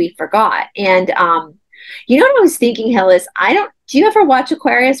Tartaria, but we forgot. And you know what I was thinking, Hillis? Do you ever watch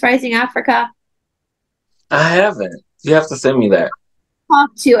Aquarius Rising Africa? I haven't. You have to send me that.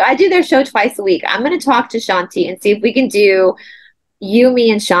 I do their show twice a week. I'm going to talk to Shanti and see if we can do you, me,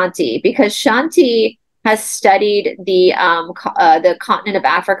 and Shanti, because Shanti has studied the continent of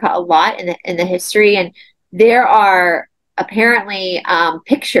Africa a lot in the history, and there are apparently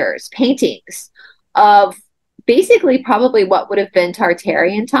pictures, paintings of basically probably what would have been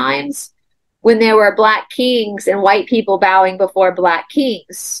Tartarian times when there were black kings and white people bowing before black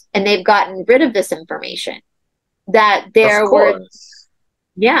kings, and they've gotten rid of this information that Of there were, course.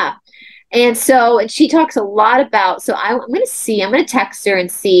 yeah. And she talks a lot about, I'm going to text her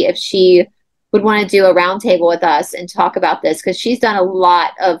and see if she would want to do a roundtable with us and talk about this, because she's done a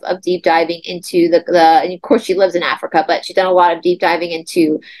lot of deep diving into and of course she lives in Africa, but she's done a lot of deep diving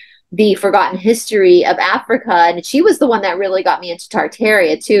into the forgotten history of Africa. And she was the one that really got me into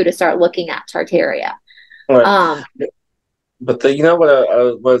Tartaria too, to start looking at Tartaria. Right. But you know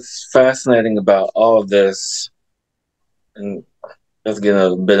what? What's fascinating about all of this, and just getting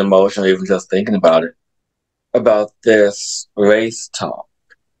a bit emotional even just thinking about this race talk.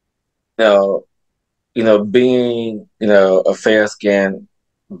 Being a fair skinned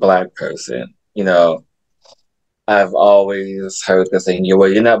Black person, I've always heard the thing,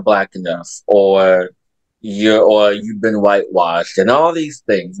 you're not Black enough, or you've been whitewashed, and all these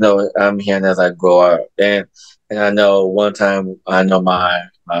things. No, I'm hearing as I grow up, and I know one time I know my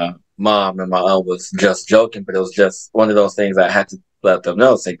mom and my aunt was just joking, but it was just one of those things I had to let them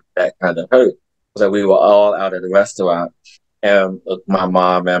know. So that kind of hurt. So we were all out at the restaurant, and my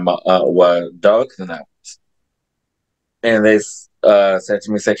mom and my aunt were darker than I was, and they said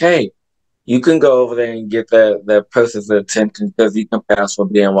to me, "Say, hey, you can go over there and get that person's attention because you can pass for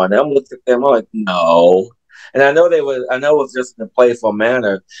being one." And I'm looking at them, I'm like, no. And I know it was just in a playful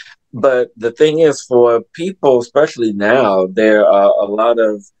manner. But the thing is, for people, especially now, there are a lot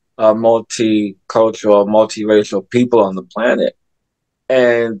of multicultural, multiracial people on the planet.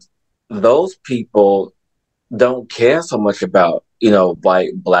 And those people don't care so much about,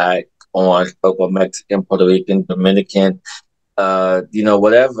 white, Black, orange, purple, Mexican, Puerto Rican, Dominican,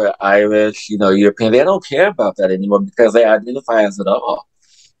 whatever, Irish, European. They don't care about that anymore because they identify as it all.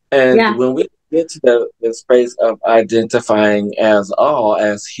 And when we get to the space of identifying as all,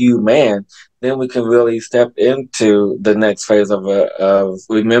 as human, then we can really step into the next phase of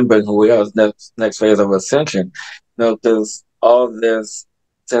remembering who we are, next phase of ascension. Because all this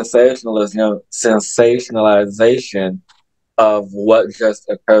sensationalization of what just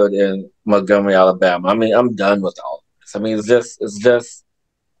occurred in Montgomery, Alabama. I mean, I'm done with all of this. I mean, it's just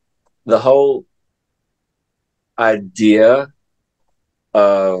the whole idea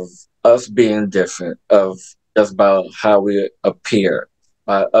of us being different, of just about how we appear,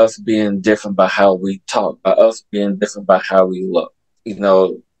 by us being different by how we talk, by us being different by how we look,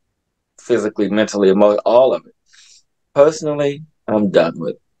 physically, mentally, emotionally, all of it. Personally, I'm done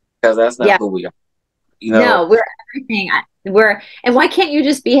with it because that's not who we are. No, we're everything. And why can't you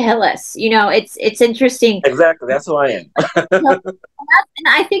just be Hillis? It's interesting. Exactly, that's who I am. And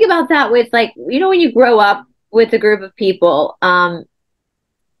I think about that with, like, when you grow up with a group of people,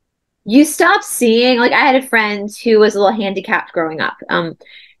 you stop seeing, like, I had a friend who was a little handicapped growing up,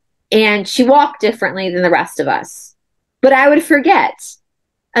 and she walked differently than the rest of us. But I would forget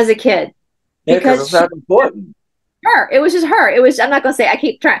as a kid because it's not important. It was just her. I'm not gonna say, I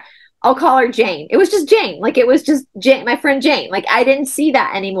keep trying. I'll call her Jane. It was just Jane. Like, it was just Jane, my friend Jane. Like, I didn't see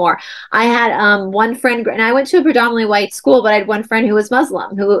that anymore. I had one friend, and I went to a predominantly white school, but I had one friend who was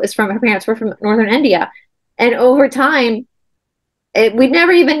Muslim, her parents were from northern India. And over time, we'd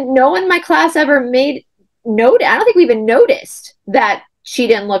never even, no one in my class ever made note. I don't think we even noticed that she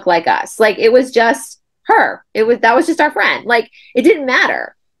didn't look like us. Like, it was just her. That was just our friend. Like, it didn't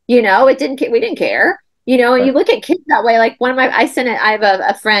matter. We didn't care. And you look at kids that way. Like, I have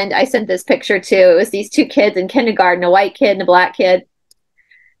a friend, I sent this picture to. It was these two kids in kindergarten, a white kid and a Black kid.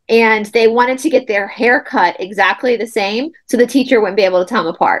 And they wanted to get their hair cut exactly the same so the teacher wouldn't be able to tell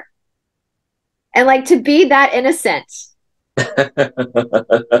them apart. And, like, to be that innocent.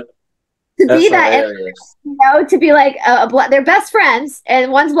 To be like they're best friends,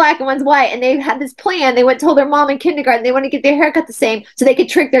 and one's Black and one's white, and they had this plan. They told their mom in kindergarten they want to get their haircut the same so they could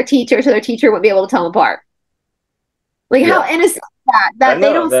trick their teacher, so their teacher wouldn't be able to tell them apart. Like, how innocent is that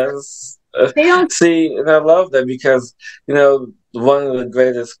they don't see. And I love that because one of the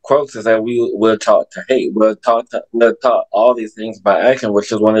greatest quotes is that we're taught to hate. We're taught all these things by action,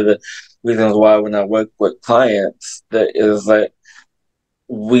 which is one of the reasons why when I work with clients, that is like,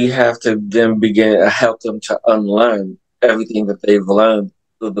 we have to then begin to help them to unlearn everything that they've learned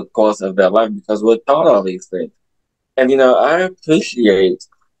through the course of their life, because we're taught all these things. And, I appreciate,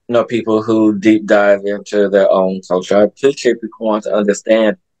 people who deep dive into their own culture. I appreciate people who want to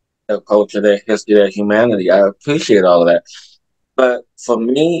understand their culture, their history, their humanity. I appreciate all of that. But for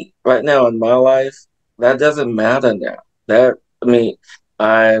me, right now in my life, that doesn't matter now.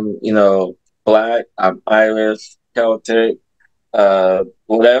 I'm, Black, I'm Irish, Celtic,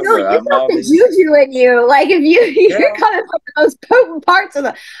 whatever. No, you got the juju in you. Like, if you're coming from the most potent parts of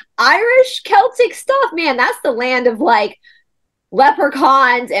the Irish Celtic stuff, man, that's the land of, like,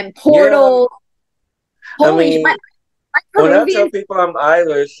 leprechauns and portals. Yeah. When I tell people I'm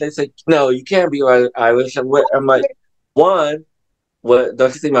Irish, they say, no, you can't be Irish. I'm like, one, What,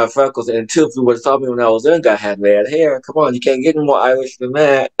 don't you see my freckles? And two, if you would have saw me when I was young, I had red hair. Come on, you can't get any more Irish than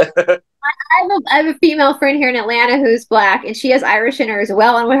that. I have a female friend here in Atlanta who's black, and she has Irish in her as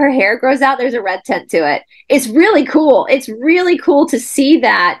well. And when her hair grows out, there's a red tint to it. It's really cool. It's really cool to see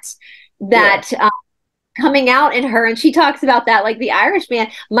Yeah, that coming out in her. And she talks about that, like the Irish man.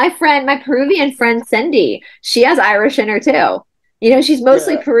 My Peruvian friend Cindy, she has Irish in her too. You know, she's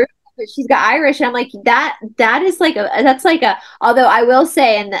mostly yeah. Peruvian, but she's got Irish. And I'm like, that is like that's like a, although I will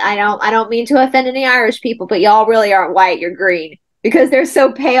say, and I don't mean to offend any Irish people, but y'all really aren't white, you're green. Because they're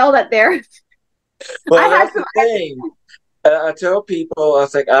so pale that they're I Well, had that's some the thing. I tell people, I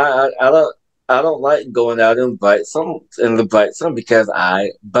was like, I don't like going out in the bright sun because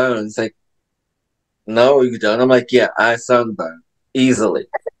I burn. It's like, no, you don't. I'm like, yeah, I sunburn easily.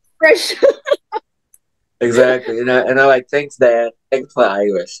 fresh. Exactly. And I like, thanks, Dad. Thanks for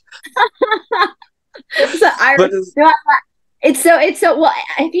Irish. So Irish. But it's, No, it's so well.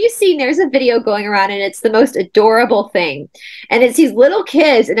 Have you seen? There's a video going around, and it's the most adorable thing. And it's these little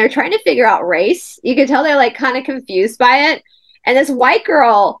kids, and they're trying to figure out race. You can tell they're like kind of confused by it. And this white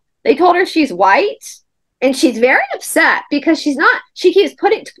girl, they told her she's white, and she's very upset because she's not. She keeps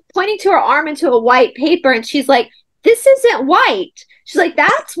pointing to her arm into a white paper, and she's like, "This isn't white." She's like,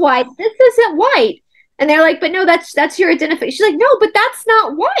 "That's white. This isn't white." And they're like, "But no, that's your identification." She's like, "No, but that's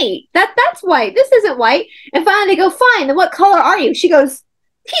not white. That's white. This isn't white." And finally they go, "Fine, then what color are you?" She goes,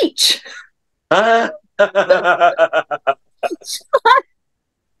 "Peach." I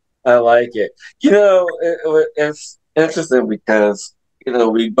like it. It's interesting because,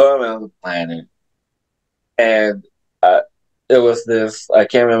 we go around the planet and it was this, I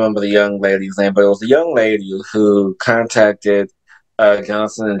can't remember the young lady's name, but it was a young lady who contacted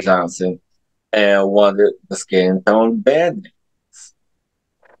Johnson and Johnson and wanted the skin tone band.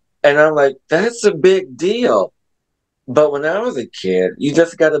 And I'm like, that's a big deal. But when I was a kid, you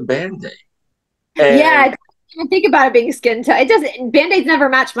just got a band-aid. Yeah, I And didn't even think about it being skin tone. It doesn't. Band-aids never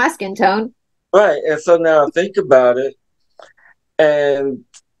match my skin tone. right, and so now I think about it, and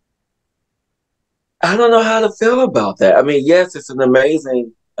I don't know how to feel about that. I mean, yes, it's an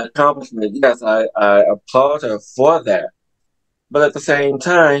amazing accomplishment. Yes, I applaud her for that. But at the same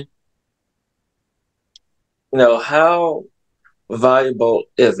time, how valuable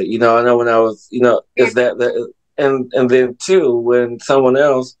is it? I know when I was, is that and then too, when someone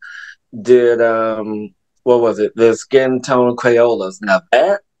else did what was it? The skin tone Crayolas. Now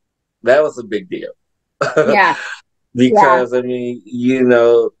that was a big deal. Yeah, yeah. Because I mean,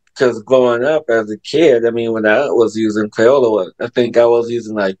 because growing up as a kid, I mean, when I was using Crayola, I think I was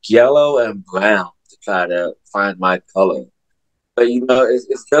using like yellow and brown to try to find my color. But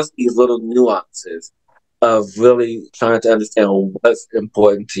it's just these little nuances of really trying to understand what's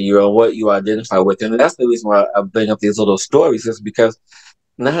important to you and what you identify with. And that's the reason why I bring up these little stories, is because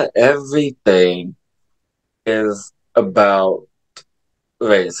not everything is about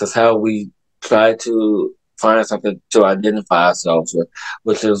race. It's how we try to find something to identify ourselves with,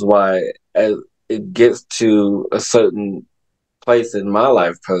 which is why as it gets to a certain place in my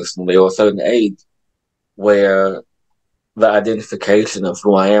life personally, or a certain age, where the identification of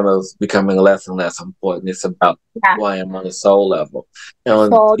who I am is becoming less and less important. It's about Yeah. who I am on a soul level.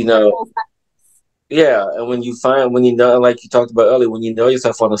 And, Soul, yeah, and when you know, like you talked about earlier, when you know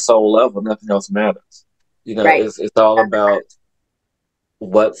yourself on a soul level, nothing else matters. right. It's all about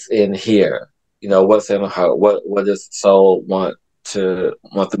what's in here. What's in the heart. What does the soul want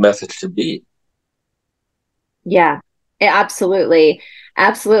the message to be? Yeah, absolutely,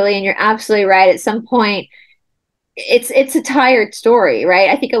 absolutely, and you're absolutely right. At some point, it's a tired story, right?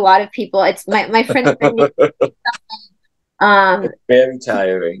 I think a lot of people. It's my friend. Um, Very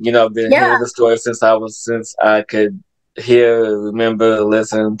tiring. I've been yeah, hearing the story since I could hear, remember,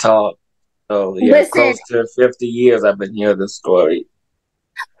 listen, talk. So yeah, listen, close to 50 years I've been hearing this story.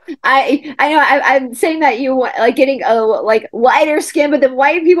 I know I'm saying that you want like getting a like lighter skin, but then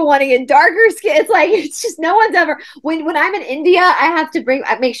white people wanting a darker skin. It's like it's just no one's ever when I'm in India, I have to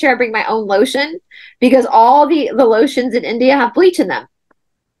make sure I bring my own lotion because all the lotions in India have bleach in them.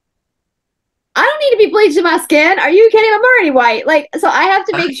 I don't need to be bleaching my skin. Are you kidding? I'm already white. Like so I have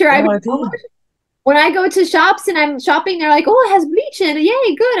to I make had sure I no bring my own idea. lotion. When I go to shops and I'm shopping, they're like, "Oh, it has bleach in it.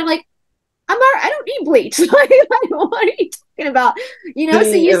 Yay, good." I'm like, I don't need bleach. Like, what are you talking about? So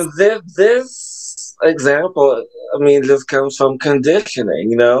See, you and this example, I mean, just comes from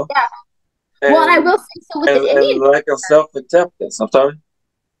conditioning, yeah. Well, and I and will say so with and, the and Indian lack of self-acceptance. I'm sorry.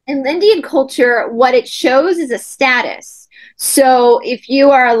 in Indian culture, what it shows is a status. So if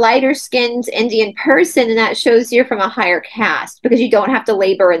you are a lighter skinned Indian person, and that shows you're from a higher caste because you don't have to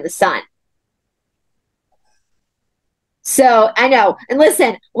labor in the sun. So I know. And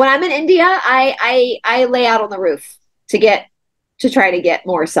listen, when I'm in India, I lay out on the roof to try to get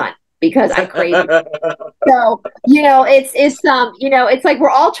more sun because I'm crazy. So, it's like we're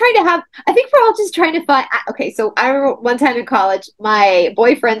all trying to have, I think we're all just trying to find, okay, so I remember one time in college, my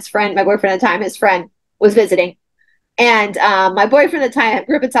boyfriend at the time, his friend was visiting. And my boyfriend at the time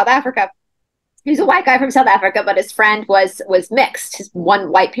grew up in South Africa. He was a white guy from South Africa, but his friend was mixed. His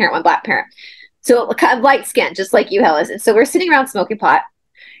one white parent, one black parent. So kind of light skin, just like you, Hillis. And so we're sitting around smoking pot.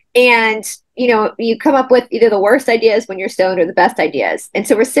 And, you come up with either the worst ideas when you're stoned or the best ideas. And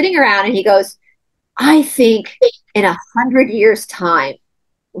so we're sitting around and he goes, I think in 100 years' time,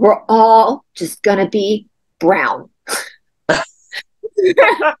 we're all just gonna be brown. So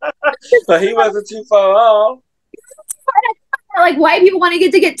he wasn't too far off. Like white people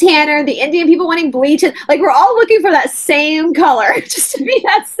wanting to get tanner, the Indian people wanting bleach. Like we're all looking for that same color, just to be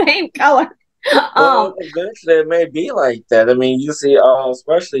that same color. Well, eventually it may be like that. I mean, you see,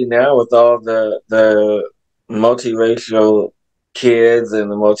 especially now with all the multiracial kids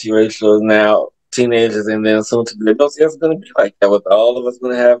and the multiracial now teenagers, and then soon to be adults, it's going to be like that with all of us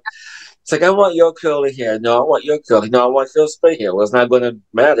going to have. It's like, I want your curly hair. No, I want your curly. No, I want your straight hair. Well, it's not going to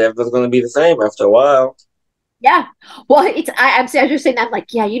matter if it's going to be the same after a while. Yeah. Well, I'm just saying that, I'm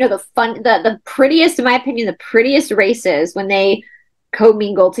like, yeah, the prettiest, in my opinion, the prettiest races when they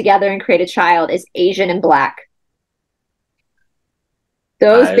commingle together and create a child is Asian and Black.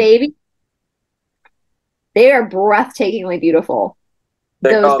 Those babies, they are breathtakingly beautiful.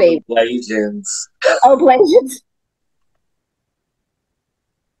 They those babies. Blasians. Oh, Blasians.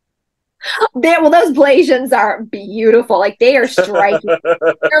 Those Blasians are beautiful. Like they are striking.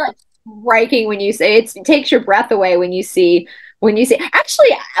 They're like striking when you say it takes your breath away when you see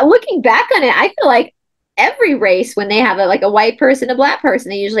actually looking back on it, I feel like every race, when they have a white person, a black person,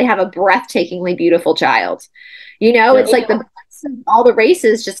 they usually have a breathtakingly beautiful child. It's like all the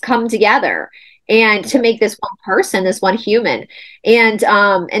races just come together and to make this one person, this one human. And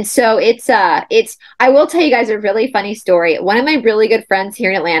so it's I will tell you guys a really funny story. One of my really good friends here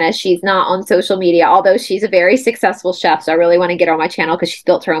in Atlanta, she's not on social media, although she's a very successful chef. So I really want to get her on my channel because she's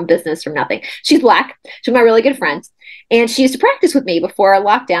built her own business from nothing. She's Black. She's my really good friend. And she used to practice with me before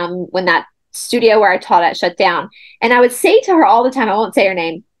lockdown when that studio where I taught at shut down. And I would say to her all the time, I won't say her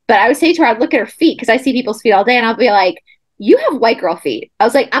name, but I would say to her, I'd look at her feet because I see people's feet all day and I'll be like, you have white girl feet. I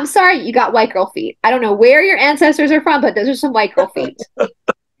was like, I'm sorry, you got white girl feet. I don't know where your ancestors are from, but those are some white girl feet.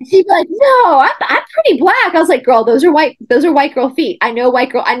 She'd be like, no, I'm pretty Black. I was like, girl, those are white girl feet. I know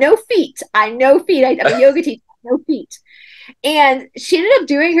white girl. I know feet. I'm a yoga teacher. I know feet. And she ended up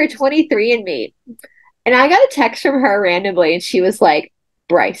doing her 23andMe. And I got a text from her randomly and she was like,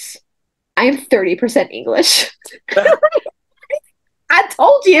 Bryce, I am 30% English. I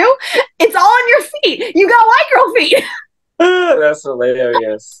told you, it's all on your feet. You got white girl feet. That's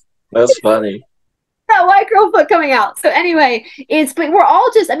hilarious. That's funny. That white girl foot coming out. So anyway, but we're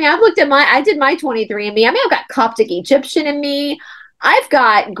all just, I did my 23andMe. I've got Coptic Egyptian in me. I've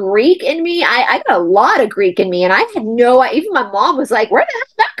got Greek in me. I got a lot of Greek in me. And I had even my mom was like, where the hell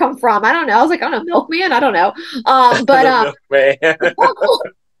did that come from? I don't know. I was like, I don't know, milkman. I don't know. I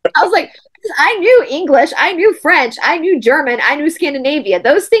was like, I knew English, I knew French, I knew German, I knew Scandinavia.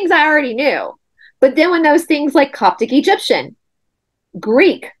 Those things I already knew. But then when those things like Coptic Egyptian,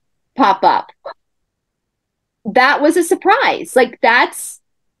 Greek pop up, that was a surprise. Like I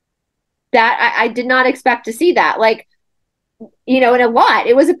did not expect to see that. Like, in a lot,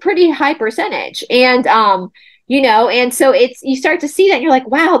 it was a pretty high percentage. And, and so you start to see that and you're like,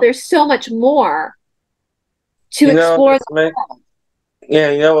 wow, there's so much more to explore.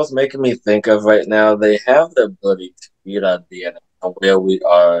 Yeah, what's making me think of right now? They have the ability to read our DNA of where we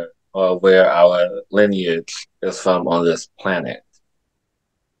are or where our lineage is from on this planet.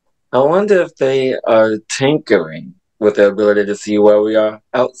 I wonder if they are tinkering with the ability to see where we are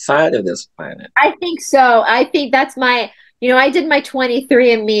outside of this planet. I think so. I think that's I did my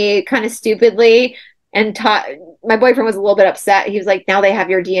 23andMe kind of stupidly and my boyfriend was a little bit upset. He was like, now they have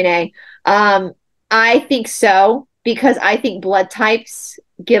your DNA. I think so. Because I think blood types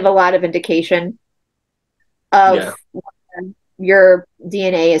give a lot of indication of where your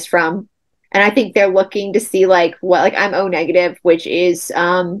DNA is from. And I think they're looking to see I'm O negative, which is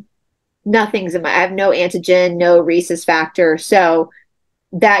nothing's I have no antigen, no rhesus factor. So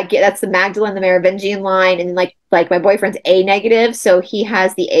that's the Magdalene, the Merovingian line. And like my boyfriend's A negative. So he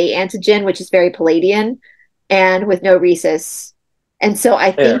has the A antigen, which is very Palladian and with no rhesus. And so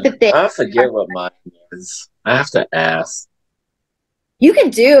I think that I forget what mine is. I have to ask. You can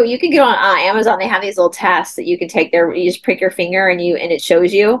get on Amazon. They have these little tests that you can take there. You just prick your finger and it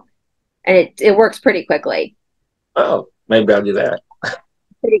shows you, and it works pretty quickly. Oh, maybe I'll do that.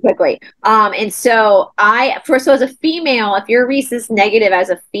 pretty quickly. And so so as a female, if you're rhesus negative as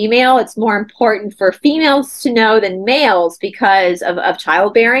a female, it's more important for females to know than males because of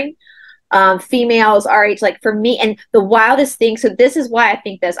childbearing. Females RH, like for me, and the wildest thing, so this is why I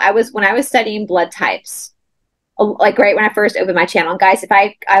think this. When I was studying blood types, like right when I first opened my channel, and guys, if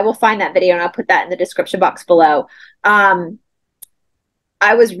I will find that video and I'll put that in the description box below.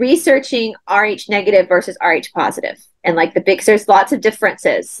 I was researching RH negative versus RH positive, and like there's lots of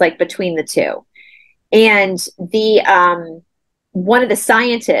differences like between the two. And the one of the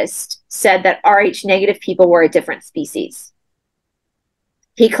scientists said that RH negative people were a different species.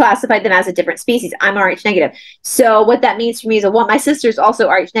 He classified them as a different species. I'm RH negative. So what that means for me is my sister's also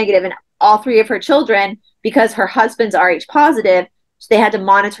RH negative, and all three of her children, because her husband's RH positive, they had to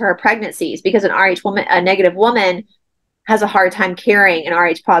monitor her pregnancies because a negative woman has a hard time carrying an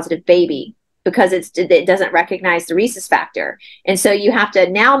RH positive baby because it doesn't recognize the rhesus factor. And so you have to,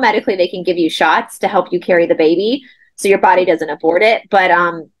 now medically they can give you shots to help you carry the baby so your body doesn't abort it.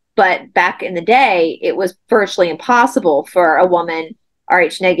 But back in the day, it was virtually impossible for a woman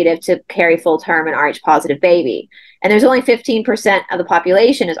RH negative to carry full term an RH positive baby. And there's only 15% of the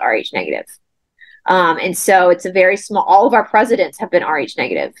population is RH negative. And so it's a very small, all of our presidents have been RH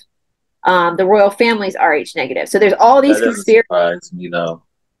negative. The royal family's RH negative. So there's all these conspiracies, you know,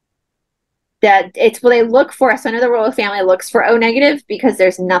 that it's what they look for. So I know the royal family looks for O negative because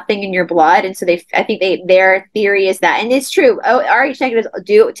there's nothing in your blood. And so I think their theory is that, and it's true, RH negatives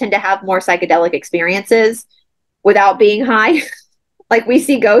do tend to have more psychedelic experiences without being high. Like we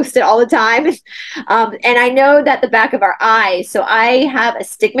see ghosts all the time. And I know that the back of our eye, so I have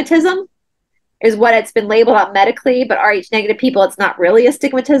astigmatism is what it's been labeled out medically, but RH negative people, it's not really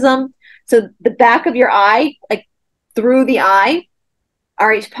astigmatism. So the back of your eye, like through the eye,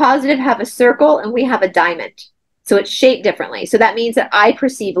 RH positive have a circle and we have a diamond. So it's shaped differently. So that means that I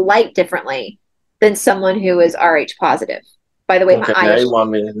perceive light differently than someone who is RH positive. By the way, okay, my eye is...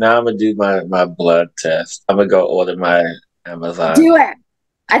 now I'm gonna do my blood test. I'm gonna go order my Amazon. Do it.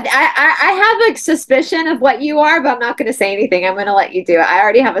 I have a suspicion of what you are, but I'm not going to say anything. I'm going to let you do it. I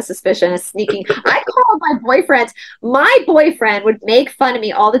already have a suspicion of sneaking. I call my boyfriends. My boyfriend would make fun of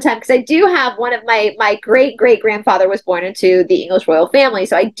me all the time because I do have one of my great grandfather was born into the English royal family.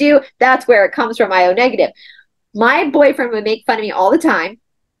 So that's where it comes from, my O negative. My boyfriend would make fun of me all the time.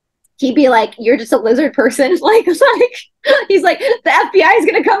 He'd be like, "You're just a lizard person." He's like, "The FBI is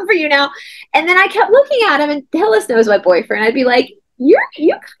going to come for you now." And then I kept looking at him, and Hillis knows my boyfriend. I'd be like, you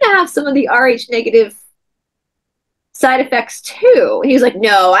kind of have some of the RH negative side effects too. And he was like,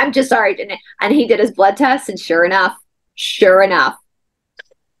 "No, I'm just RH." And he did his blood test, and sure enough, sure enough,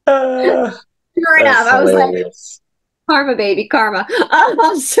 I was like, karma, baby, karma.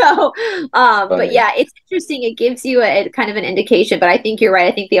 But yeah, it's interesting. It gives you a kind of an indication, but I think you're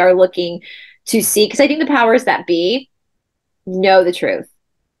right. I think they are looking to see, because I think the powers that be know the truth.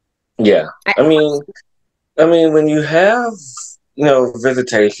 Yeah. I mean, when you have,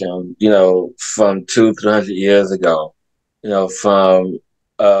 visitation, from 200-300 years ago, from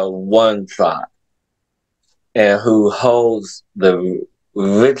one tribe, and who holds the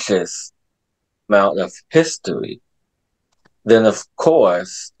richest amount of history, then of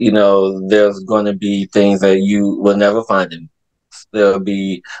course, there's going to be things that you will never find in. There'll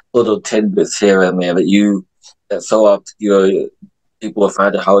be little tidbits here and there that so obscure people will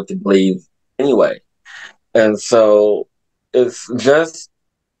find it hard to believe anyway. And so it's just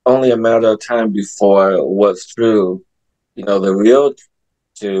only a matter of time before what's true, the real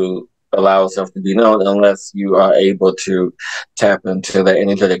to allow itself to be known, unless you are able to tap into the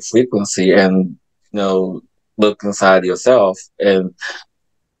energetic frequency and, look inside yourself and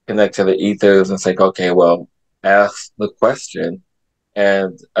connect to the ethers and say, okay, well, ask the question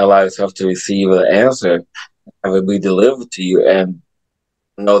and allow yourself to receive the answer, have it be delivered to you, and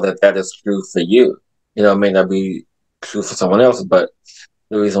know that that is true for you. It may not be true for someone else, but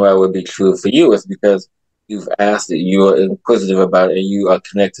the reason why it would be true for you is because you've asked it, you are inquisitive about it, and you are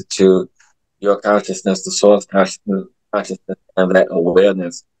connected to your consciousness, the source consciousness, and that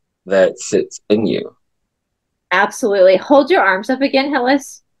awareness that sits in you. Absolutely. Hold your arms up again,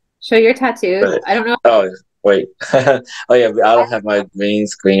 Hillis. Show your tattoos. Right. I don't know. Oh, wait. Oh, yeah, I don't have my green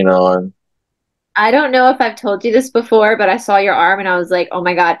screen on. I don't know if I've told you this before, but I saw your arm and I was like, oh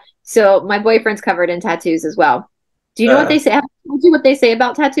my God. So my boyfriend's covered in tattoos as well. Do you know what they say? Have I told you what they say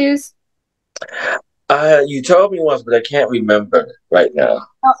about tattoos? You told me once, but I can't remember right now.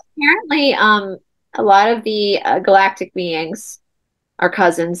 Well, apparently, a lot of the galactic beings are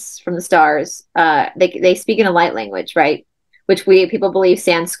cousins from the stars. They speak in a light language, right? Which people believe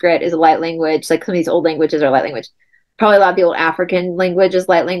Sanskrit is a light language. Like some of these old languages are light language. probably a lot of people African languages,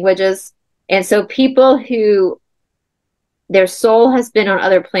 light languages. And so people who their soul has been on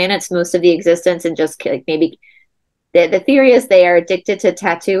other planets most of the existence and just like maybe the theory is they are addicted to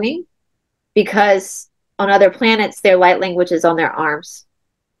tattooing because on other planets their light language is on their arms.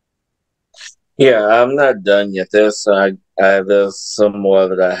 Yeah, I'm not done yet. There's some more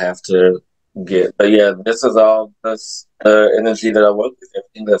that I have to get. But yeah, this is all this energy that I work with,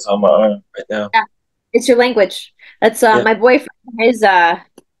 everything that's on my arm right now. Yeah, it's your language. That's Yeah. my boyfriend. His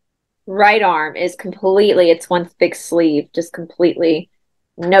right arm is completely, it's one big sleeve, just completely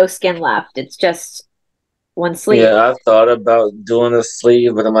no skin left. It's just one sleeve. Yeah, I thought about doing a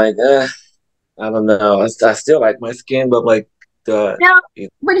sleeve, but I'm like, I don't know. I still like my skin, but like, Now,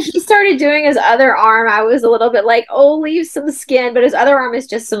 when he started doing his other arm, I was a little bit like, oh, leave some skin, but his other arm is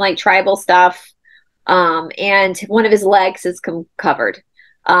just some like tribal stuff. And one of his legs is covered.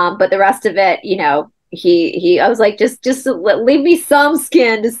 But the rest of it, you know, I was like, just leave me some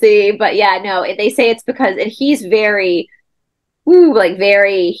skin to see. But yeah, no, they say it's because, and he's very, like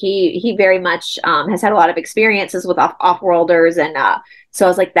he very much has had a lot of experiences with off-worlders, and so I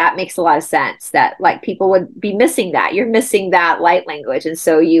was like, that makes a lot of sense that like people would be missing that. You're missing that light language, and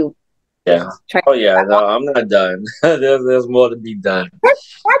so you yeah. try. Oh yeah, no, I'm not done. There's more to be done.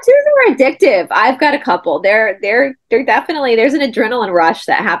 Tattoos are addictive. I've got a couple. They're definitely, there's an adrenaline rush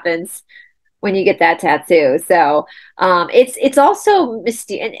that happens when you get that tattoo. So it's also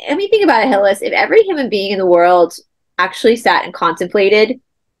mysterious. And I mean, think about it, Hillis. If every human being in the world actually sat and contemplated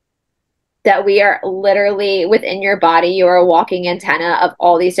that we are literally within your body, you are a walking antenna of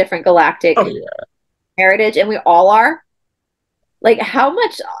all these different galactic Oh yeah. heritage, and we all are. Like how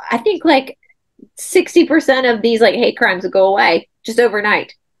much, I think like 60% of these like hate crimes would go away just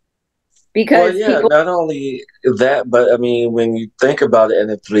overnight Well, because yeah, people. not only that, but I mean, when you think about it in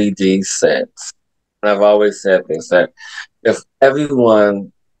a 3D sense, and I've always said this, that if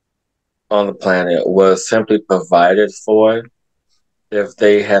everyone on the planet was simply provided for, if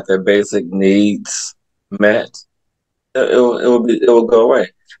they had their basic needs met, it will go away.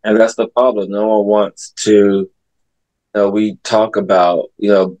 And that's the problem. No one wants to, we talk about,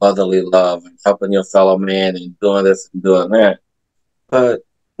 brotherly love and helping your fellow man and doing this and doing that. But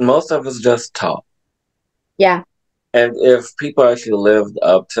most of us just talk. Yeah. And if people actually lived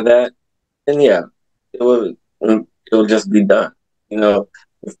up to that, then yeah, it would it would just be done.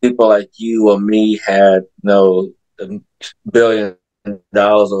 If people like you or me had $1 billion or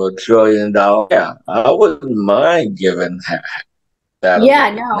 $1 trillion, yeah, I wouldn't mind giving that Yeah, away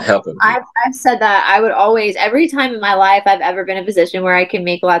and no. helping I've people. I've said that I would always, every time in my life I've ever been in a position where I can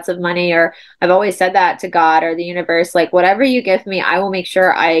make lots of money, or I've always said that to God or the universe, like whatever you give me, I will make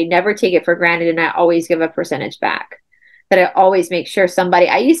sure I never take it for granted, and I always give a percentage back. That I always make sure somebody,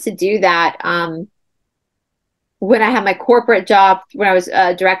 I used to do that when I had my corporate job, when I was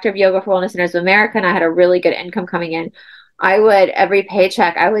director of Yoga for Wellness Centers of America, and I had a really good income coming in. I would, every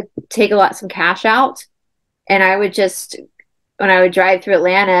paycheck, I would take some cash out, and I would just, when I would drive through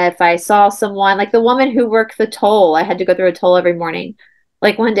Atlanta, if I saw someone like the woman who worked the toll, I had to go through a toll every morning.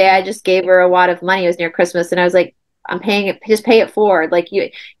 Like one day I just gave her a wad of money. It was near Christmas, and I was like, I'm paying it, just pay it forward. Like you,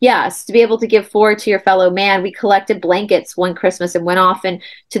 yes, to be able to give forward to your fellow man. We collected blankets one Christmas and went off and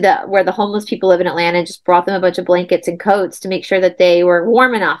to where the homeless people live in Atlanta, and just brought them a bunch of blankets and coats to make sure that they were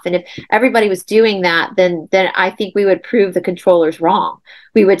warm enough. And if everybody was doing that, then I think we would prove the controllers wrong.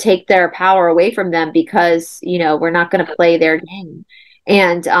 We would take their power away from them because, we're not going to play their game.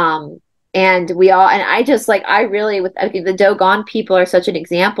 And we all, and I just like, I really, I think the Dogon people are such an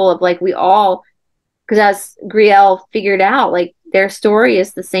example of like, we all, because as Griel figured out, like their story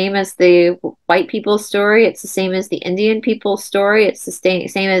is the same as the white people's story. It's the same as the Indian people's story. It's the same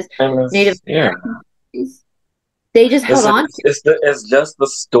as Native Yeah, Americans. They just held on to. it's just the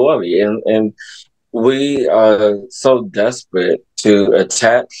story, and we are so desperate to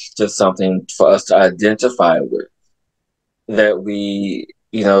attach to something for us to identify with that we,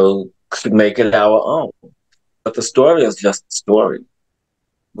 could make it our own. But the story is just a story.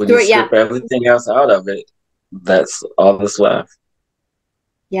 When you Story, yeah, strip everything else out of it, that's all that's left.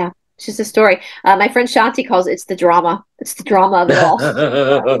 yeah. It's just a story. My friend Shanti calls it's the drama. It's the drama of it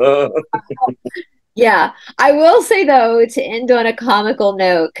all. Yeah, I will say though, to end on a comical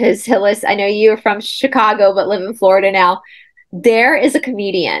note, because Hillis, I know you're from Chicago but live in Florida now. There is a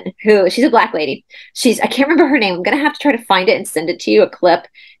comedian who, she's a black lady. I can't remember her name. I'm gonna have to try to find it and send it to you, a clip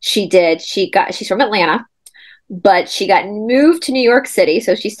she did. She's from Atlanta, but she got moved to New York City.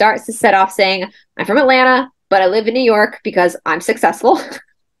 So she starts to set off saying, I'm from Atlanta, but I live in New York because I'm successful.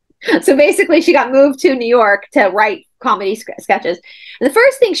 So basically, she got moved to New York to write comedy sketches. And the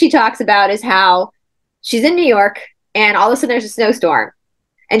first thing she talks about is how she's in New York. and all of a sudden there's a snowstorm.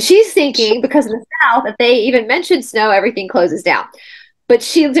 And she's thinking, because in the South, if they even mention snow, everything closes down. But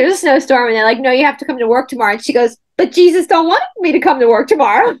there's a snowstorm, and they're like, no, you have to come to work tomorrow. And she goes, but Jesus don't want me to come to work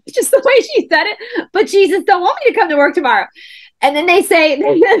tomorrow. Just the way she said it. But Jesus don't want me to come to work tomorrow. And then they say,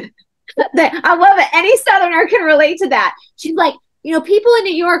 I love it. Any Southerner can relate to that. She's like, you know, people in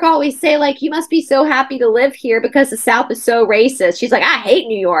New York always say, like, you must be so happy to live here because the South is so racist. She's like, I hate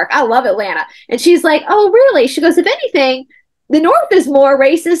New York. I love Atlanta. And she's like, oh, really? She goes, if anything, the North is more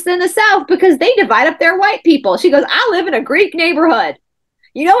racist than the South because they divide up their white people. She goes, I live in a Greek neighborhood.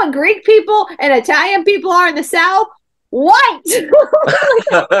 You know what Greek people and Italian people are in the South? White.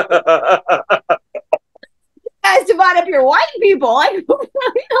 Guys divide up your white people. Like, you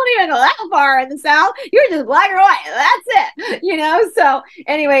don't even go that far in the South. You're just black or white. That's it. You know? So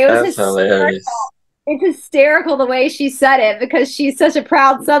anyway, it was hysterical. It's hysterical the way she said it because she's such a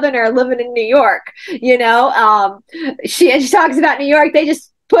proud Southerner living in New York. You know, she talks about New York. They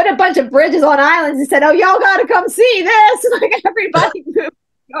just put a bunch of bridges on islands and said, "Oh, y'all got to come see this." Like everybody moved to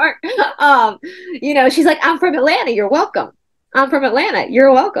New York. You know, she's like, "I'm from Atlanta. You're welcome. I'm from Atlanta.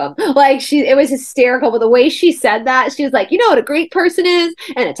 You're welcome." Like it was hysterical. But the way she said that, she was like, "You know what a Greek person is,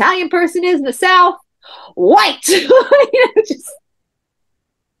 an Italian person is in the South? White." You know, just.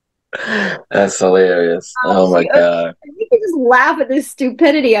 That's hilarious. Oh my God. We can just laugh at the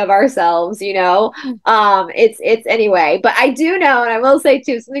stupidity of ourselves, you know. It's anyway, but I do know, and I will say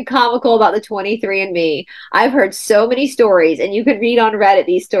too, something comical about the 23andMe. I've heard so many stories, and you can read on Reddit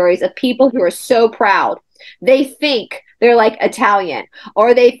these stories of people who are so proud. They think they're like Italian,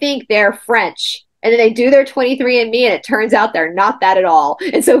 or they think they're French. And then they do their 23andMe, and it turns out they're not that at all.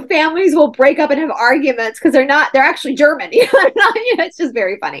 And so families will break up and have arguments because they're actually German. It's just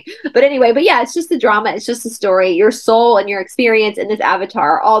very funny. But anyway, but yeah, it's just the drama. It's just the story. Your soul and your experience in this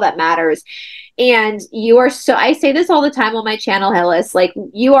avatar, all that matters. And you are I say this all the time on my channel, Hillis, like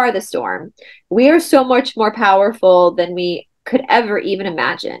you are the storm. We are so much more powerful than we could ever even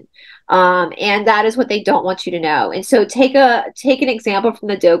imagine. And that is what they don't want you to know. And so take an example from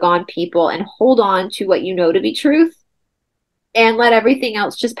the Dogon people and hold on to what you know to be truth and let everything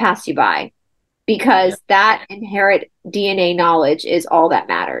else just pass you by, because that inherent DNA knowledge is all that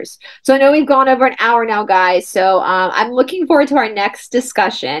matters. So I know we've gone over an hour now, guys. So I'm looking forward to our next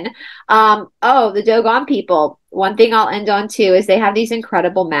discussion. The Dogon people, one thing I'll end on too is they have these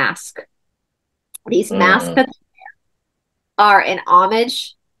incredible masks. These masks that are an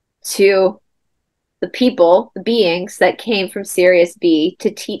homage to the people, the beings that came from Sirius B to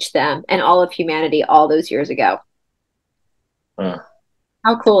teach them and all of humanity all those years ago.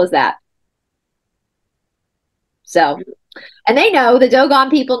 How cool is that? So, and they know, the Dogon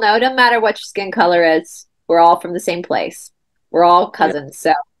people know, no matter what your skin color is, we're all from the same place. We're all cousins.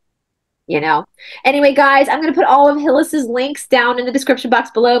 So, you know. Anyway, guys, I'm going to put all of Hillis's links down in the description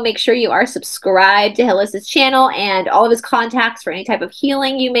box below. Make sure you are subscribed to Hillis's channel and all of his contacts for any type of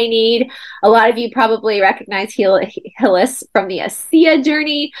healing you may need. A lot of you probably recognize Hillis from the Asea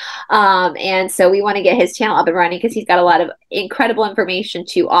journey. And so we want to get his channel up and running because he's got a lot of incredible information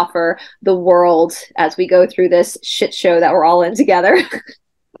to offer the world as we go through this shit show that we're all in together.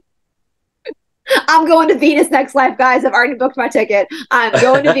 I'm going to Venus next life, guys. I've already booked my ticket. I'm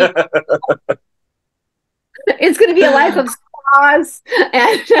going to Venus. It's going to be a life of stars.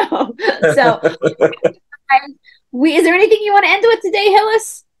 And so, is there anything you want to end with today,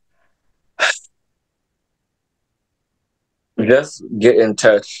 Hillis? Just get in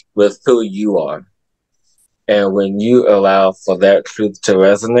touch with who you are. And when you allow for that truth to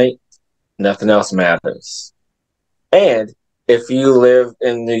resonate, nothing else matters. And if you live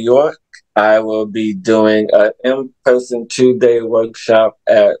in New York, I will be doing an in-person 2-day workshop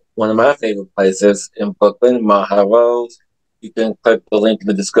at one of my favorite places in Brooklyn, Maha Rose. You can click the link in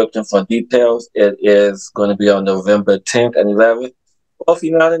the description for details. It is going to be on November 10th and 11th. Well, if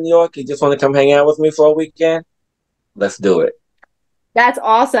you're not in New York, you just want to come hang out with me for a weekend, let's do it. That's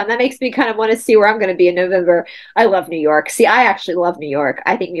awesome. That makes me kind of want to see where I'm going to be in November. I love New York. See, I actually love New York.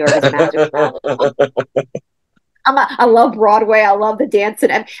 I think New York is magical. I love Broadway. I love the dancing.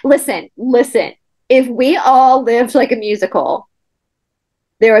 And listen. If we all lived like a musical,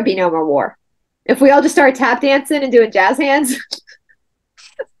 there would be no more war. If we all just started tap dancing and doing jazz hands,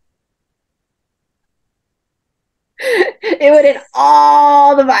 it would end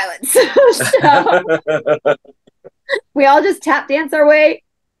all the violence. So, we all just tap dance our way.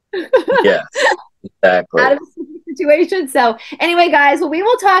 Yeah, exactly. Out of a situation. So anyway, guys, well, we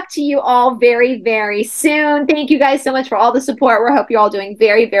will talk to you all very, very soon. Thank you guys so much for all the support. We hope you're all doing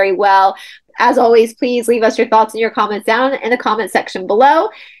very, very well. As always, please leave us your thoughts and your comments down in the comment section below.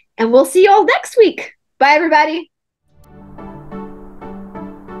 And we'll see you all next week. Bye, everybody.